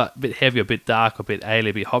 this beer's like a bit heavier, a bit darker, a bit ale,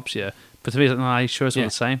 a bit hopsier. But to me, it's like, no, are you sure it's all the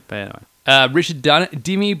same? But anyway. Richard Dunn,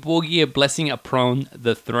 Dimmy Borgir, Blessing Upon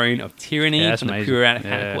the Throne of Tyranny from the Pure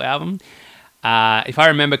Mechanical album. If I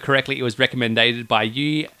remember correctly, it was recommended by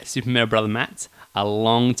you, Super Metal Brother Matt, a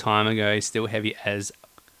long time ago, still heavy as,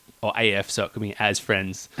 or AF, so it could be as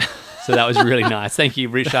friends. So that was really nice. Thank you,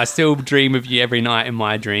 Rich. I still dream of you every night in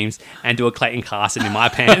my dreams and do a Clayton Carson in my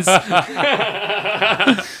pants.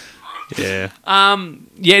 Yeah.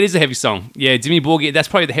 Yeah, it is a heavy song. Yeah, Dimmy Borgir, that's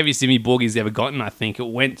probably the heaviest Dimmy Borgir's ever gotten, I think. It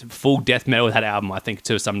went full death metal with that album, I think,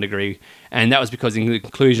 to some degree. And that was because in the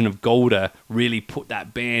conclusion of Golda really put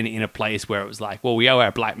that band in a place where it was like, well, we are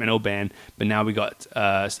a black metal band, but now we got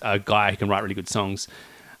a guy who can write really good songs.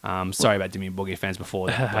 Sorry about Dimmy Borgir fans before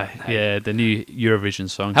that. But, yeah, the new Eurovision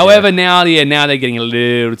song. However, now they're getting a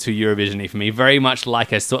little too Eurovision-y for me. Very much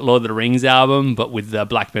like a Lord of the Rings album, but with the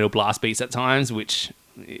black metal blast beats at times, which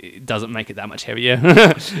it doesn't make it that much heavier,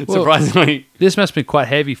 surprisingly. Well, this must have been quite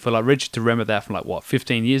heavy for like Richard to remember that from like, what,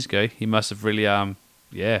 15 years ago? He must have really,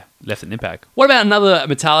 left an impact. What about another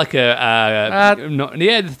Metallica?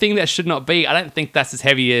 The thing that should not be. I don't think that's as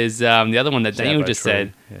heavy as the other one that Daniel just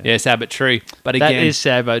said. Yeah, Sad But True. But again, that is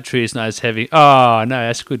Sad But True. It's not as heavy. Oh, no,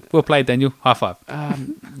 that's good. Well played, Daniel. High five.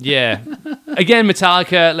 Yeah. Again,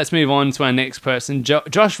 Metallica. Let's move on to our next person.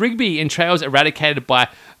 Josh Rigby in Trails Eradicated by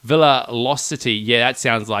Velocity. Yeah, that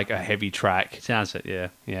sounds like a heavy track. Sounds it, yeah.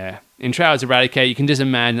 Yeah. In Trails Eradicated, you can just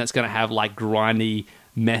imagine that's going to have like grindy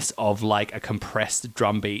mess of like a compressed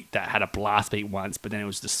drum beat that had a blast beat once, but then it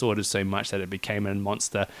was distorted so much that it became a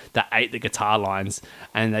monster that ate the guitar lines,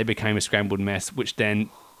 and they became a scrambled mess, which then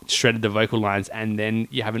shredded the vocal lines, and then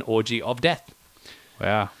you have an orgy of death.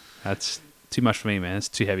 Wow. That's too much for me, man. It's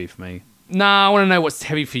too heavy for me. Nah, I want to know what's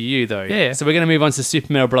heavy for you, though. Yeah. So we're going to move on to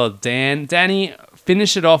Super Metal Brother Dan. Danny,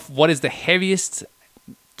 finish it off. What is the heaviest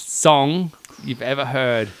song you've ever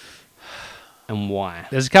heard, and why?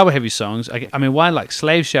 There's a couple of heavy songs. I mean, one like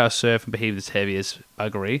Slave Shall Surf and Behave is heavy as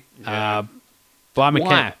buggery.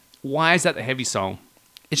 Why? Why is that the heavy song?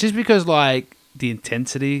 It's just because like the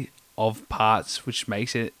intensity of parts which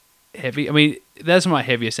makes it heavy. I mean, that's my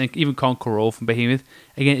heaviest thing. Even Conquer All from Behemoth.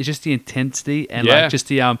 Again, it's just the intensity and like just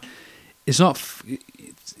the it's not.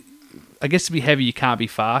 I guess to be heavy, you can't be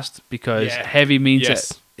fast because heavy means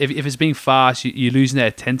that if it's being fast, you're losing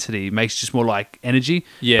that intensity. It makes it just more like energy.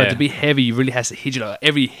 Yeah. But to be heavy, you really has to hit you like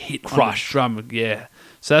every hit crush drum. Yeah.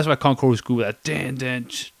 So that's why Conquer All is good with that. Dan, dan,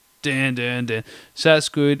 dan, dan, dan. So that's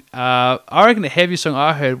good. I reckon the heaviest song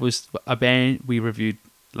I heard was a band we reviewed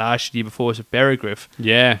last year before. It was Berigriff.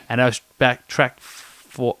 Yeah. And I was back track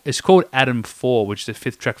 4. It's called Adam 4, which is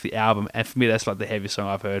the 5th track of the album. And for me, that's like the heaviest song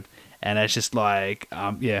I've heard. And it's just like,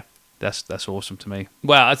 That's awesome to me.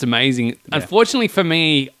 Wow, that's amazing. Yeah. Unfortunately for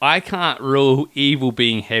me, I can't rule Evil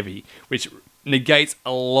being heavy, which negates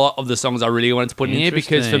a lot of the songs I really wanted to put in here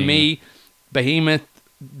because for me, Behemoth,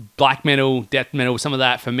 black metal, death metal, some of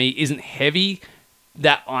that for me isn't heavy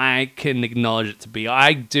that I can acknowledge it to be.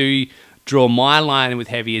 I do draw my line with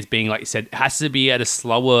heavy as being, like you said, it has to be at a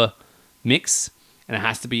slower mix and it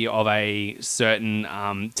has to be of a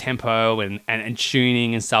certain tempo and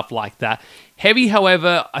tuning and stuff like that. Heavy,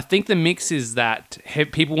 however, I think the mix is that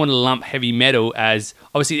people want to lump heavy metal as,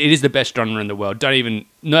 obviously, it is the best genre in the world.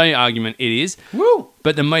 No argument, it is. Woo!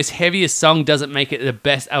 But the most heaviest song doesn't make it the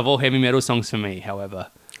best of all heavy metal songs for me,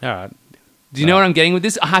 however. All right. Do you know what I'm getting with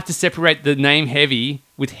this? I have to separate the name heavy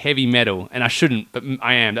with heavy metal, and I shouldn't, but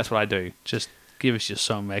I am. That's what I do. Just give us your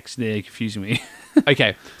song, Max. You're confusing me.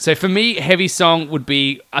 Okay, so for me, heavy song would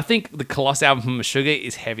be, I think the Colossus album from Meshuggah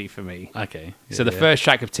is heavy for me. Okay. Yeah, so the first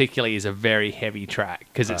track particularly is a very heavy track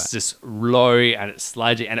because it's just low and it's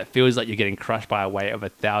sludgy and it feels like you're getting crushed by a weight of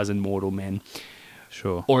 1,000 mortal men.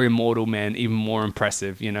 Sure. Or immortal men, even more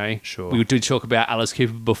impressive, you know? Sure. We did talk about Alice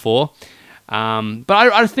Cooper before. But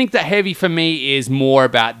I think that heavy for me is more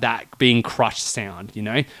about that being crushed sound, you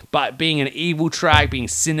know? But being an evil track, being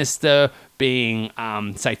sinister, being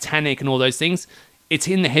satanic and all those things, it's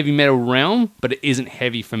in the heavy metal realm, but it isn't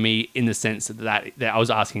heavy for me in the sense that I was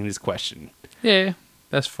asking this question. Yeah,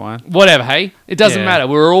 that's fine. Whatever, hey? It doesn't matter.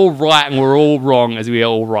 We're all right and we're all wrong as we are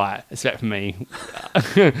all right, except for me.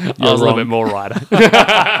 I was a little bit more right.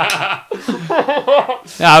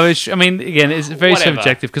 I mean, again, it's very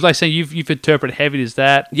subjective because, like I say, you've interpreted heavy as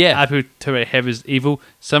that. Yeah. I've interpreted heavy as evil.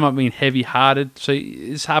 Some might mean heavy-hearted. So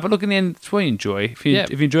it's hard. But look, in the end, it's what you enjoy. If you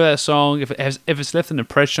enjoy that song, if it's left an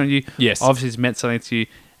impression on you, obviously it's meant something to you,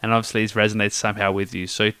 and obviously it's resonated somehow with you.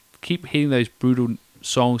 So keep hitting those brutal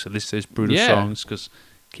songs, at least those brutal songs, because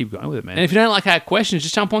keep going with it, man. And if you don't like our questions,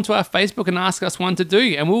 just jump onto our Facebook and ask us one to do,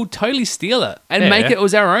 and we'll totally steal it and make it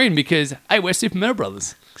as our own because, hey, we're Super Metal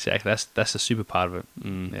Brothers. Exactly. That's the super part of it.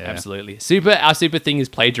 Absolutely. Our super thing is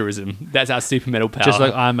plagiarism. That's our super metal power. Just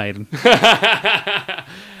like Iron Maiden.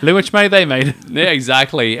 Look which money they made. Yeah,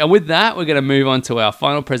 exactly. And with that, we're going to move on to our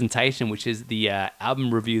final presentation, which is the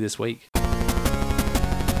album review this week.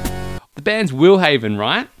 The band's Willhaven,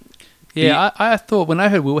 right? Yeah, I thought, when I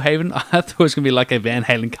heard Willhaven, I thought it was going to be like a Van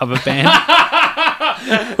Halen cover band.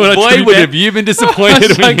 Boy, have you been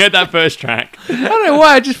disappointed when you heard that first track. I don't know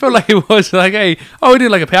why, I just felt like it was like, hey, we're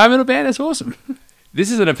doing like a power metal band? That's awesome.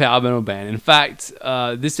 This isn't a power metal band. In fact,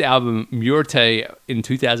 this album, Murte, in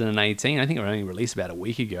 2018, I think it was only released about a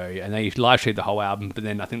week ago, and they live streamed the whole album, but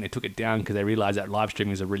then I think they took it down because they realized that live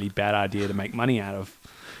streaming is a really bad idea to make money out of.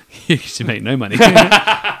 You used to make no money.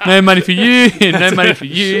 No money for you, no money for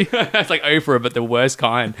you. It's like Oprah, but the worst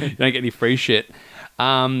kind. You don't get any free shit.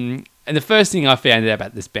 And the first thing I found out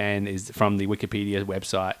about this band is from the Wikipedia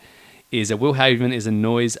website is that Willhaven is a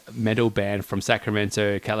noise metal band from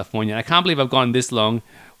Sacramento, California. And I can't believe I've gone this long,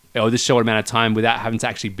 or this short amount of time, without having to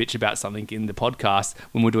actually bitch about something in the podcast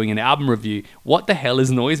when we're doing an album review. What the hell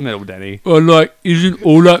is noise metal, Danny? Well, like, isn't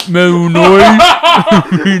all that metal noise?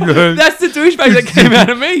 That's the douchebag that came out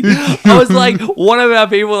of me. I was like, one of our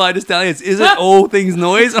people like just telling us, is it all things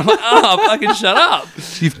noise? I'm like, fucking shut up.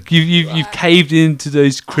 You've caved into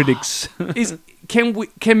those critics. Can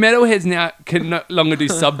metalheads now can no longer do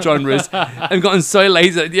subgenres? I've gotten so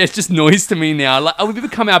lazy. Yeah, it's just noise to me now. Like, we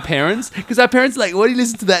become our parents because our parents are like, what do you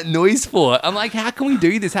listen to that noise for? I'm like, how can we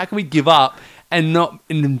do this? How can we give up and not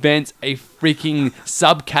invent a freaking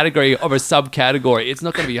subcategory of a subcategory? It's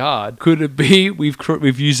not going to be hard. Could it be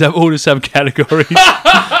we've used up all the subcategories?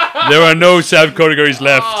 There are no subcategories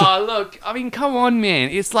left. Oh, look. I mean, come on, man.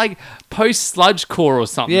 It's like post-sludgecore or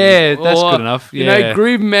something. Yeah, that's good enough. Yeah. You know,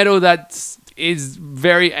 groove metal is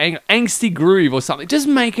very angsty groove or something. Just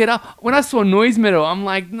make it up. When I saw noise metal, I'm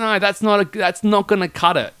like, no, that's not going to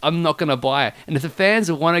cut it. I'm not going to buy it. And if the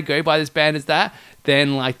fans want to go by this band as that,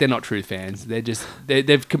 then like they're not true fans. They're just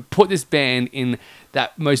they've put this band in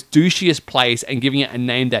that most douchiest place and giving it a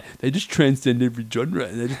name that they just transcend every genre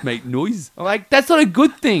and they just make noise. Like, that's not a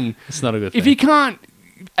good thing. It's not a good thing. If you can't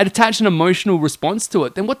attach an emotional response to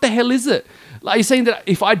it, then what the hell is it? Like, you're saying that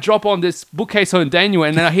if I drop on this bookcase on Daniel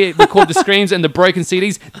and then I record the screams and the broken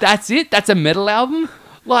CDs, that's it? That's a metal album?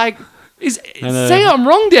 Like, say I'm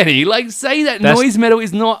wrong, Danny. Like, say that noise metal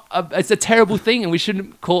is not it's a terrible thing and we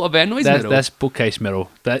shouldn't call a band noise metal. That's bookcase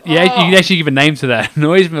metal. You can actually give a name to that.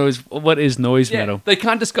 Noise metal is, what is noise metal? They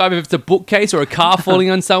can't describe if it's a bookcase or a car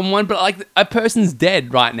falling on someone, but like, a person's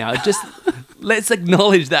dead right now. Just let's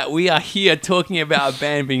acknowledge that we are here talking about a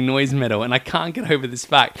band being noise metal, and I can't get over this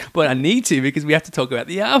fact, but I need to because we have to talk about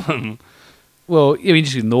the album. Well, you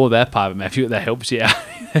just ignore that part of it, Matthew. That helps you out.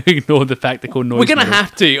 Ignore the fact they're called noise metal. We're going to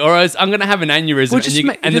have to, or else I'm going to have an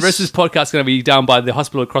aneurysm, and the rest of this podcast is going to be down by the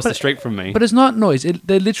hospital across the street from me. But it's not noise.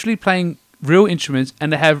 They're literally playing real instruments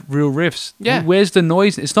and they have real riffs. Yeah. Where's the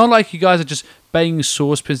noise? It's not like you guys are just banging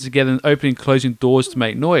saucepans together and opening and closing doors to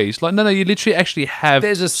make noise. Like, no, you literally actually have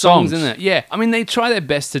songs in it. Yeah. I mean, they try their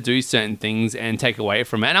best to do certain things and take away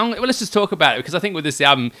from it. And let's just talk about it, because I think with this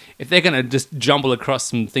album, if they're going to just jumble across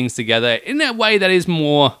some things together in that way that is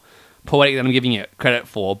more poetic than I'm giving it credit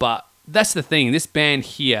for. But that's the thing. This band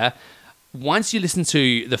here, once you listen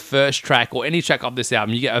to the first track or any track of this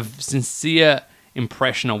album, you get a sincere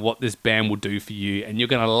impression of what this band will do for you, and you're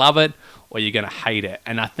going to love it or you're going to hate it.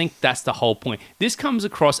 And I think that's the whole point. This comes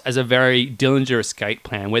across as a very Dillinger escape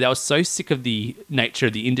plan, where they were so sick of the nature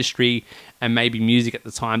of the industry and maybe music at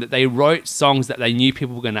the time that they wrote songs that they knew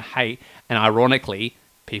people were going to hate, and ironically,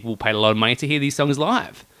 people paid a lot of money to hear these songs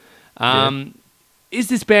live. Is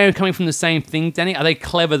this band coming from the same thing, Danny? Are they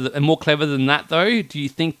more clever than that, though? Do you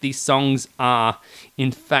think these songs are,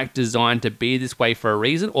 in fact, designed to be this way for a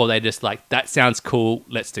reason? Or are they just like, that sounds cool,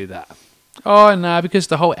 let's do that? Oh, no, because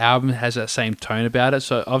the whole album has that same tone about it.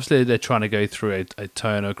 So obviously they're trying to go through a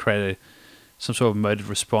tone or create some sort of emotive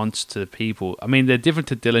response to the people. I mean, they're different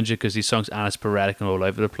to Dillinger because these songs aren't sporadic and all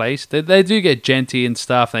over the place. They do get genty and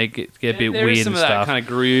stuff. They get a bit weird and stuff. There is some of that kind of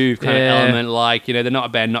groove kind of element. Like, they're not a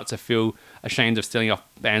band not to feel ashamed of stealing off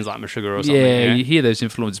bands like Meshuggah or something. Yeah, you hear those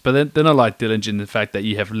influences, but they're not like Dillinger in the fact that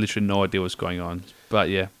you have literally no idea what's going on. But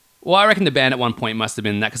yeah. Well, I reckon the band at one point must have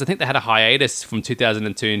been that, because I think they had a hiatus from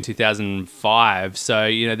 2002 and 2005. So,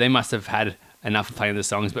 they must have had enough of playing the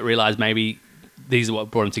songs, but realised maybe these are what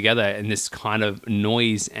brought them together in this kind of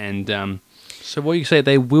noise. And so what you say,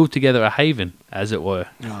 they willed together a haven, as it were.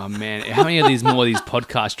 Oh, man. How many of these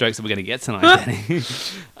podcast jokes are we going to get tonight, Danny?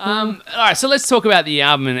 All right, so let's talk about the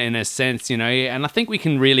album in a sense, and I think we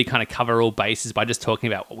can really kind of cover all bases by just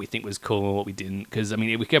talking about what we think was cool and what we didn't. Because, I mean,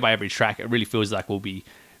 if we go by every track, it really feels like we'll be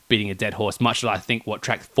beating a dead horse, much as I think what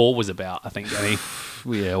track 4 was about, I think, Danny.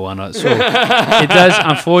 Yeah, why not? So, it does,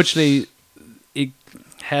 unfortunately, it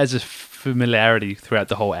has a familiarity throughout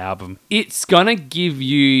the whole album. It's gonna give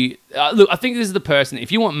you look, I think this is the person,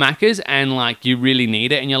 if you want Macca's and like you really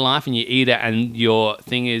need it in your life and you eat it and your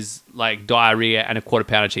thing is like diarrhea and a quarter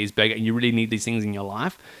pounder cheeseburger and you really need these things in your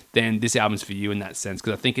life, then this album's for you in that sense,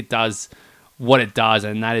 because I think it does what it does,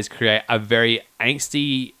 and that is create a very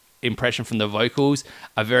angsty impression from the vocals,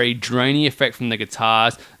 a very drony effect from the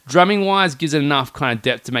guitars. Drumming wise gives it enough kind of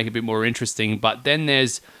depth to make it a bit more interesting, but then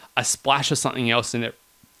there's a splash of something else in it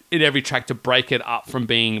in every track to break it up from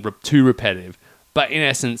being too repetitive. But in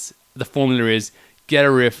essence, the formula is get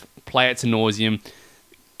a riff, play it to nauseum,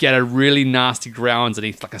 get a really nasty growl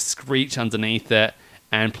underneath, like a screech underneath it,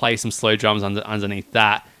 and play some slow drums underneath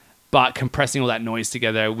that. But compressing all that noise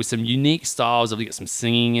together with some unique styles. You got some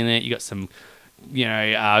singing in it, you got some,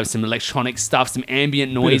 some electronic stuff, some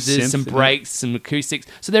ambient noises, some breaks, some acoustics.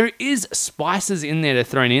 So there is spices in there that are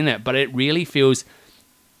thrown in it, but it really feels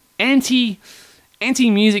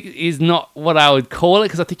anti-music is not what I would call it,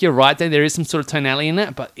 because I think you're right there is some sort of tonality in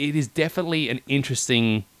it, but it is definitely an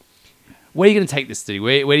interesting... Where are you going to take this to?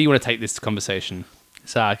 Where do you want to take this conversation?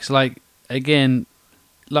 So, again,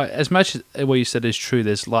 as much as what you said is true,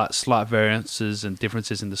 there's like slight variances and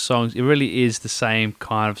differences in the songs. It really is the same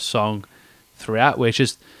kind of song throughout, where it's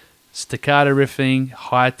just staccato riffing,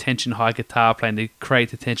 high tension, high guitar playing to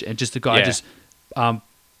create the tension, and just the guy just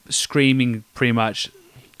screaming pretty much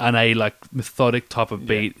on a methodic type of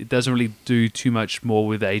beat. It doesn't really do too much more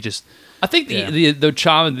with I think the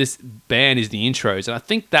charm of this band is the intros, and I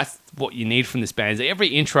think that's what you need from this band. Is that every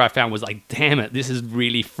intro I found was like, damn it, this is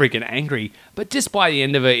really freaking angry. But just by the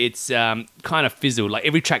end of it, it's kind of fizzled. Like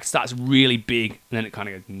every track starts really big, and then it kind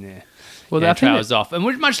of goes, nah. Well, that trails off. And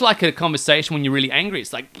much like a conversation when you're really angry,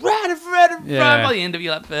 it's like, rada, rada, Yeah. by the end of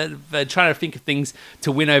your for trying to think of things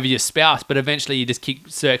to win over your spouse, but eventually you just keep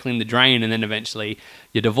circling the drain, and then eventually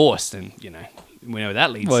you're divorced, and we know where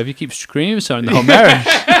that leads. Well, if you keep screaming something the whole marriage,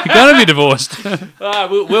 you're gonna be divorced.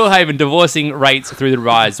 Will Haven, divorcing rates through the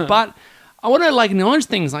rise, but I want to acknowledge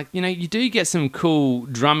things like, you do get some cool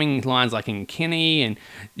drumming lines like in Kenny, and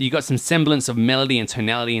you got some semblance of melody and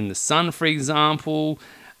tonality in The Sun, for example.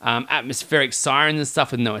 Atmospheric sirens and stuff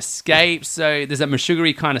with No Escape. So there's that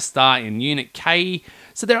Meshuggah kind of start in Unit K.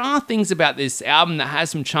 So there are things about this album that has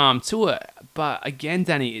some charm to it. But again,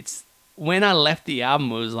 Danny, it's when I left the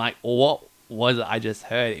album, it was like, what was it I just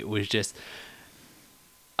heard? It was just,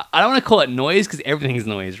 I don't want to call it noise because everything's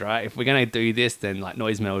noise, right? If we're going to do this, then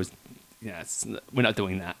noise metal is, we're not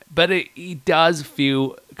doing that. But it does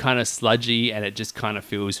feel kind of sludgy, and it just kind of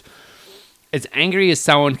feels as angry as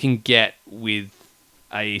someone can get with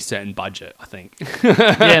a certain budget, I think.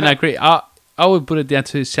 Yeah, no, I agree. I would put it down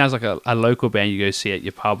to, it sounds like a local band you go see at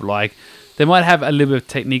your pub. Like, they might have a little bit of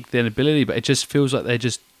technique and ability, but it just feels like they're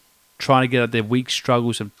just trying to get out their weak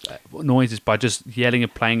struggles and noises by just yelling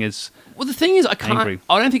and playing as Well, the thing is, I angry.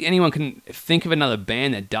 don't think anyone can think of another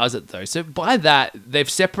band that does it, though. So by that, they've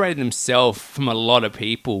separated themselves from a lot of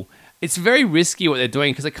people. It's very risky what they're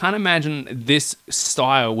doing, because I can't imagine this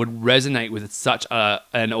style would resonate with such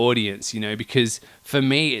an audience, because for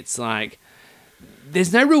me, it's like,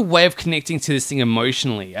 there's no real way of connecting to this thing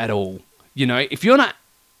emotionally at all. If you're not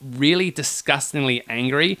really disgustingly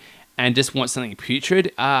angry and just want something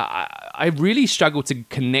putrid, I really struggle to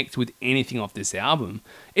connect with anything off this album.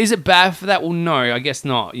 Is it bad for that? Well, no, I guess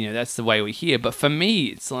not. That's the way we're here. But for me,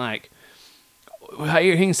 it's like,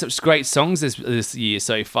 hearing such great songs this year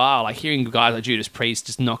so far, like hearing guys like Judas Priest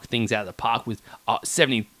just knock things out of the park with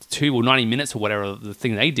 72 or 90 minutes or whatever the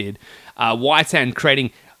thing they did. Whitehand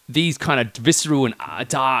creating these kind of visceral and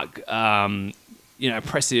dark,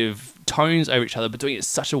 oppressive tones over each other, but doing it in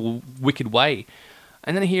such a wicked way.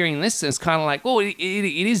 And then hearing this, it's kind of like, well, it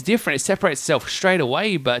is different. It separates itself straight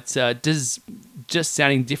away, but does just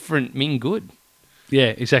sounding different mean good?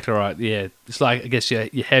 Yeah, exactly right. Yeah, it's like, I guess, your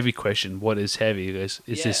heavy question, what is heavy? Is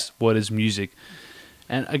this, what is music?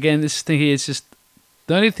 And again, this thing here is just,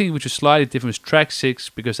 the only thing which was slightly different was track 6,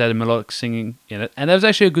 because they had a melodic singing in it. And that was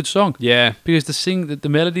actually a good song. Yeah. Because the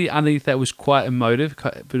melody underneath that was quite emotive,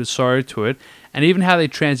 a bit of sorrow to it. And even how they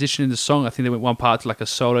transitioned in the song, I think they went one part to like a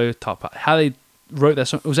solo type part. How they wrote that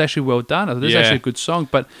song, it was actually well done. I thought it was actually a good song.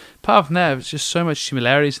 But apart from that, it was just so much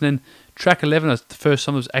similarities. And then track 11, was the first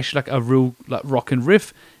song that was actually like a real like rockin'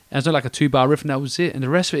 riff, and it's not like a 2-bar riff, and that was it. And the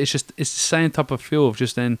rest of it, it's the same type of feel of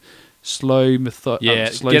just then slow slow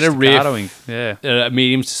get a riff, yeah,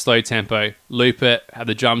 medium to slow tempo, loop it, have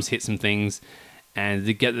the drums hit some things, and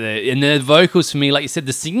to get the vocals for me, like you said,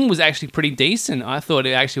 the singing was actually pretty decent. I thought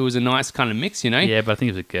it actually was a nice kind of mix, Yeah, but I think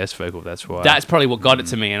it was a guest vocal. That's why. That's probably what got it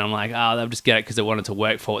to me, and I'm like, they'll just get it because they wanted to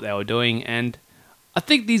work for what they were doing. And I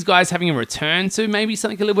think these guys having a return to maybe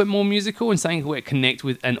something a little bit more musical and something where it connect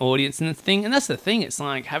with an audience and the thing. And that's the thing. It's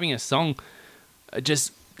like having a song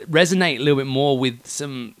just resonate a little bit more with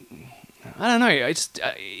some, I don't know, it's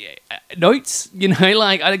notes,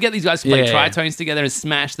 like I get these guys to play tritones together and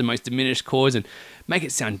smash the most diminished chords and make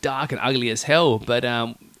it sound dark and ugly as hell. But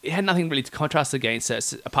it had nothing really to contrast against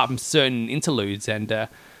it, apart from certain interludes. And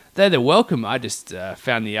they're welcome. I just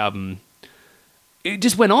found the album, it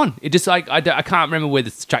just went on. It just like, I can't remember where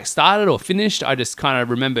the track started or finished. I just kind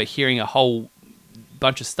of remember hearing a whole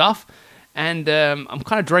bunch of stuff. And I'm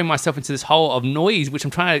kind of drawing myself into this hole of noise, which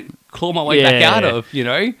I'm trying to claw my way back out of,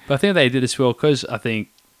 But I think they did as well because I think,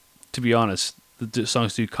 to be honest, the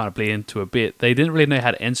songs do kind of bleed into a bit. They didn't really know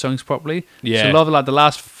how to end songs properly. Yeah. So a lot of like the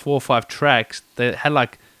last 4 or 5 tracks, they had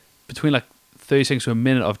like between like 30 seconds to a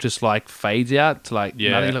minute of just like fades out to like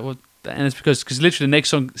nothing. Like, and it's because literally the next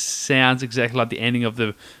song sounds exactly like the ending of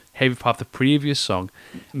the heavy part of the previous song.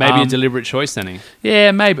 Maybe a deliberate choice, Danny.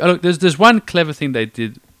 Yeah, maybe. Look, there's one clever thing they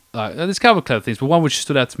did. There's a couple of clever things, but one which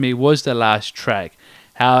stood out to me was the last track.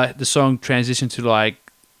 How the song transitioned to like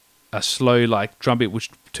a slow like drum beat, which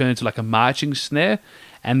turned to like a marching snare.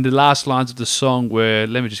 And the last lines of the song were,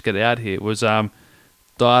 let me just get it out here, was die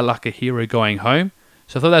like a hero going home.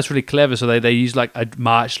 So I thought that's really clever. So they used like a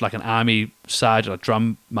march, like an army sergeant, a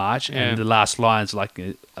drum march, and the last lines like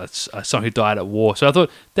someone who died at war. So I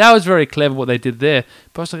thought that was very clever what they did there.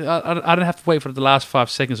 But I was like, I don't have to wait for the last 5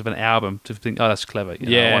 seconds of an album to think, oh, that's clever.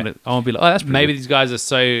 I want to be like, oh, that's pretty maybe good. These guys are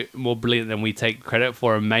so more brilliant than we take credit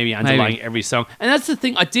for, and maybe underlying every song. And that's the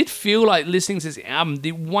thing. I did feel like listening to this album,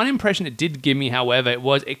 the one impression it did give me, however,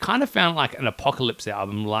 it kind of found like an apocalypse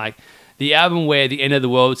album, like the album where the end of the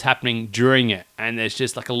world is happening during it, and there's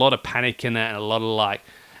just like a lot of panic in it and a lot of like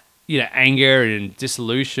anger and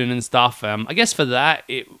dissolution and stuff. I guess for that,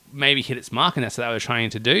 it maybe hit its mark, and that's what they were trying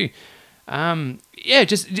to do. It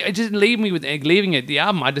just leaving it. The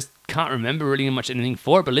album, I just can't remember really much anything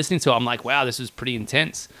for it, but listening to it, I'm like, wow, this was pretty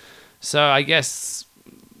intense. So I guess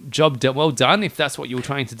well done if that's what you were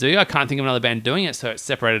trying to do. I can't think of another band doing it, so it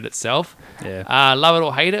separated itself. Yeah. Love it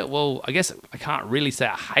or hate it? Well, I guess I can't really say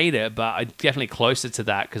I hate it, but I'm definitely closer to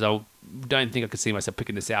that because I don't think I could see myself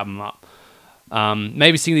picking this album up.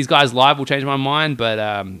 Maybe seeing these guys live will change my mind,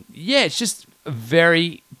 but it's just a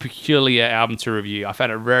very peculiar album to review. I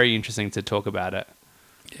found it very interesting to talk about it.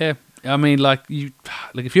 Yeah, I mean,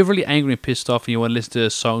 if you're really angry and pissed off and you want to listen to a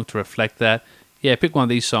song to reflect that, yeah, pick one of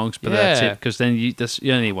these songs, but that's it, because then you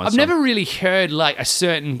only need one I've song. never really heard like a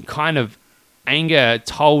certain kind of anger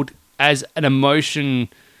told as an emotion.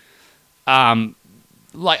 I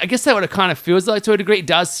guess that's what it kind of feels like to a degree. It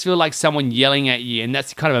does feel like someone yelling at you, and that's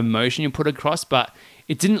the kind of emotion you put across, but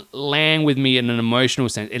it didn't land with me in an emotional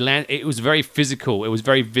sense. It was very physical. It was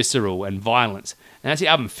very visceral and violent. And that's the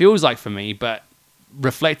album feels like for me, but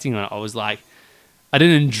reflecting on it, I was like, I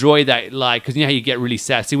didn't enjoy that, like, because you know how you get really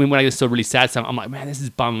sad. See, when I get so really sad, I'm like, man, this is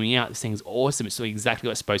bumming me out. This thing's awesome. It's doing exactly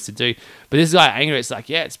what it's supposed to do. But this guy angry, it's like,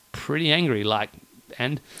 yeah, it's pretty angry, like,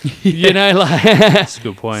 and That's a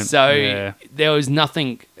good point. So there was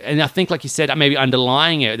nothing, and I think, like you said, maybe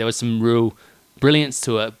underlying it, there was some real brilliance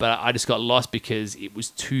to it, but I just got lost because it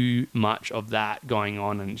was too much of that going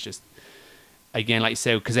on, and it's just, again, like you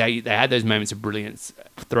said, because they had those moments of brilliance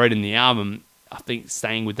thrown in the album. I think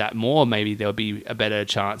staying with that more, maybe there'll be a better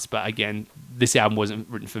chance. But again, this album wasn't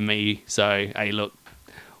written for me. So, hey, look,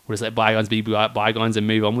 we'll just let bygones be bygones and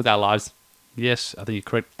move on with our lives. Yes, I think you're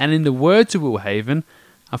correct. And in the words of Will Haven,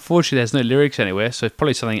 unfortunately, there's no lyrics anywhere, so it's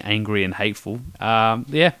probably something angry and hateful.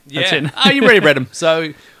 That's it. You already read them.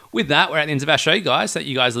 So, with that, we're at the end of our show, guys. Thank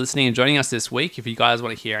you guys for listening and joining us this week. If you guys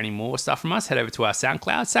want to hear any more stuff from us, head over to our SoundCloud,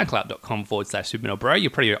 soundcloud.com/SuperMetalBro. You're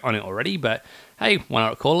probably on it already, but hey, why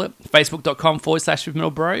not call it?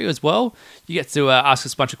 Facebook.com/SuperMetalBro as well. You get to ask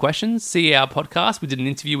us a bunch of questions, see our podcast. We did an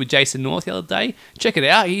interview with Jason North the other day. Check it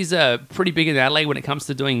out. He's pretty big in Adelaide when it comes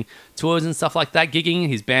to doing tours and stuff like that, gigging,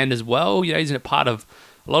 his band as well. You know, he's a part of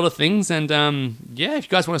a lot of things. And if you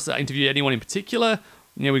guys want us to interview anyone in particular,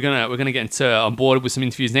 you know, we're gonna get on board with some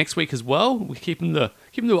interviews next week as well. We're keeping the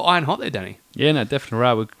iron hot there, Danny. Yeah, no, definitely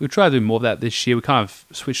right. We'll try to do more of that this year. We kind of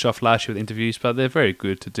switched off last year with interviews, but they're very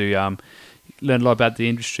good to do. Learn a lot about the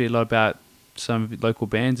industry, a lot about some local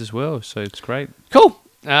bands as well. So it's great. Cool.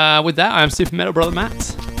 With that, I'm Super Metal Brother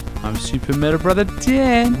Matt. I'm Super Metal Brother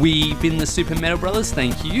Dan. We've been the Super Metal Brothers.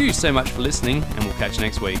 Thank you so much for listening, and we'll catch you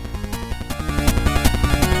next week.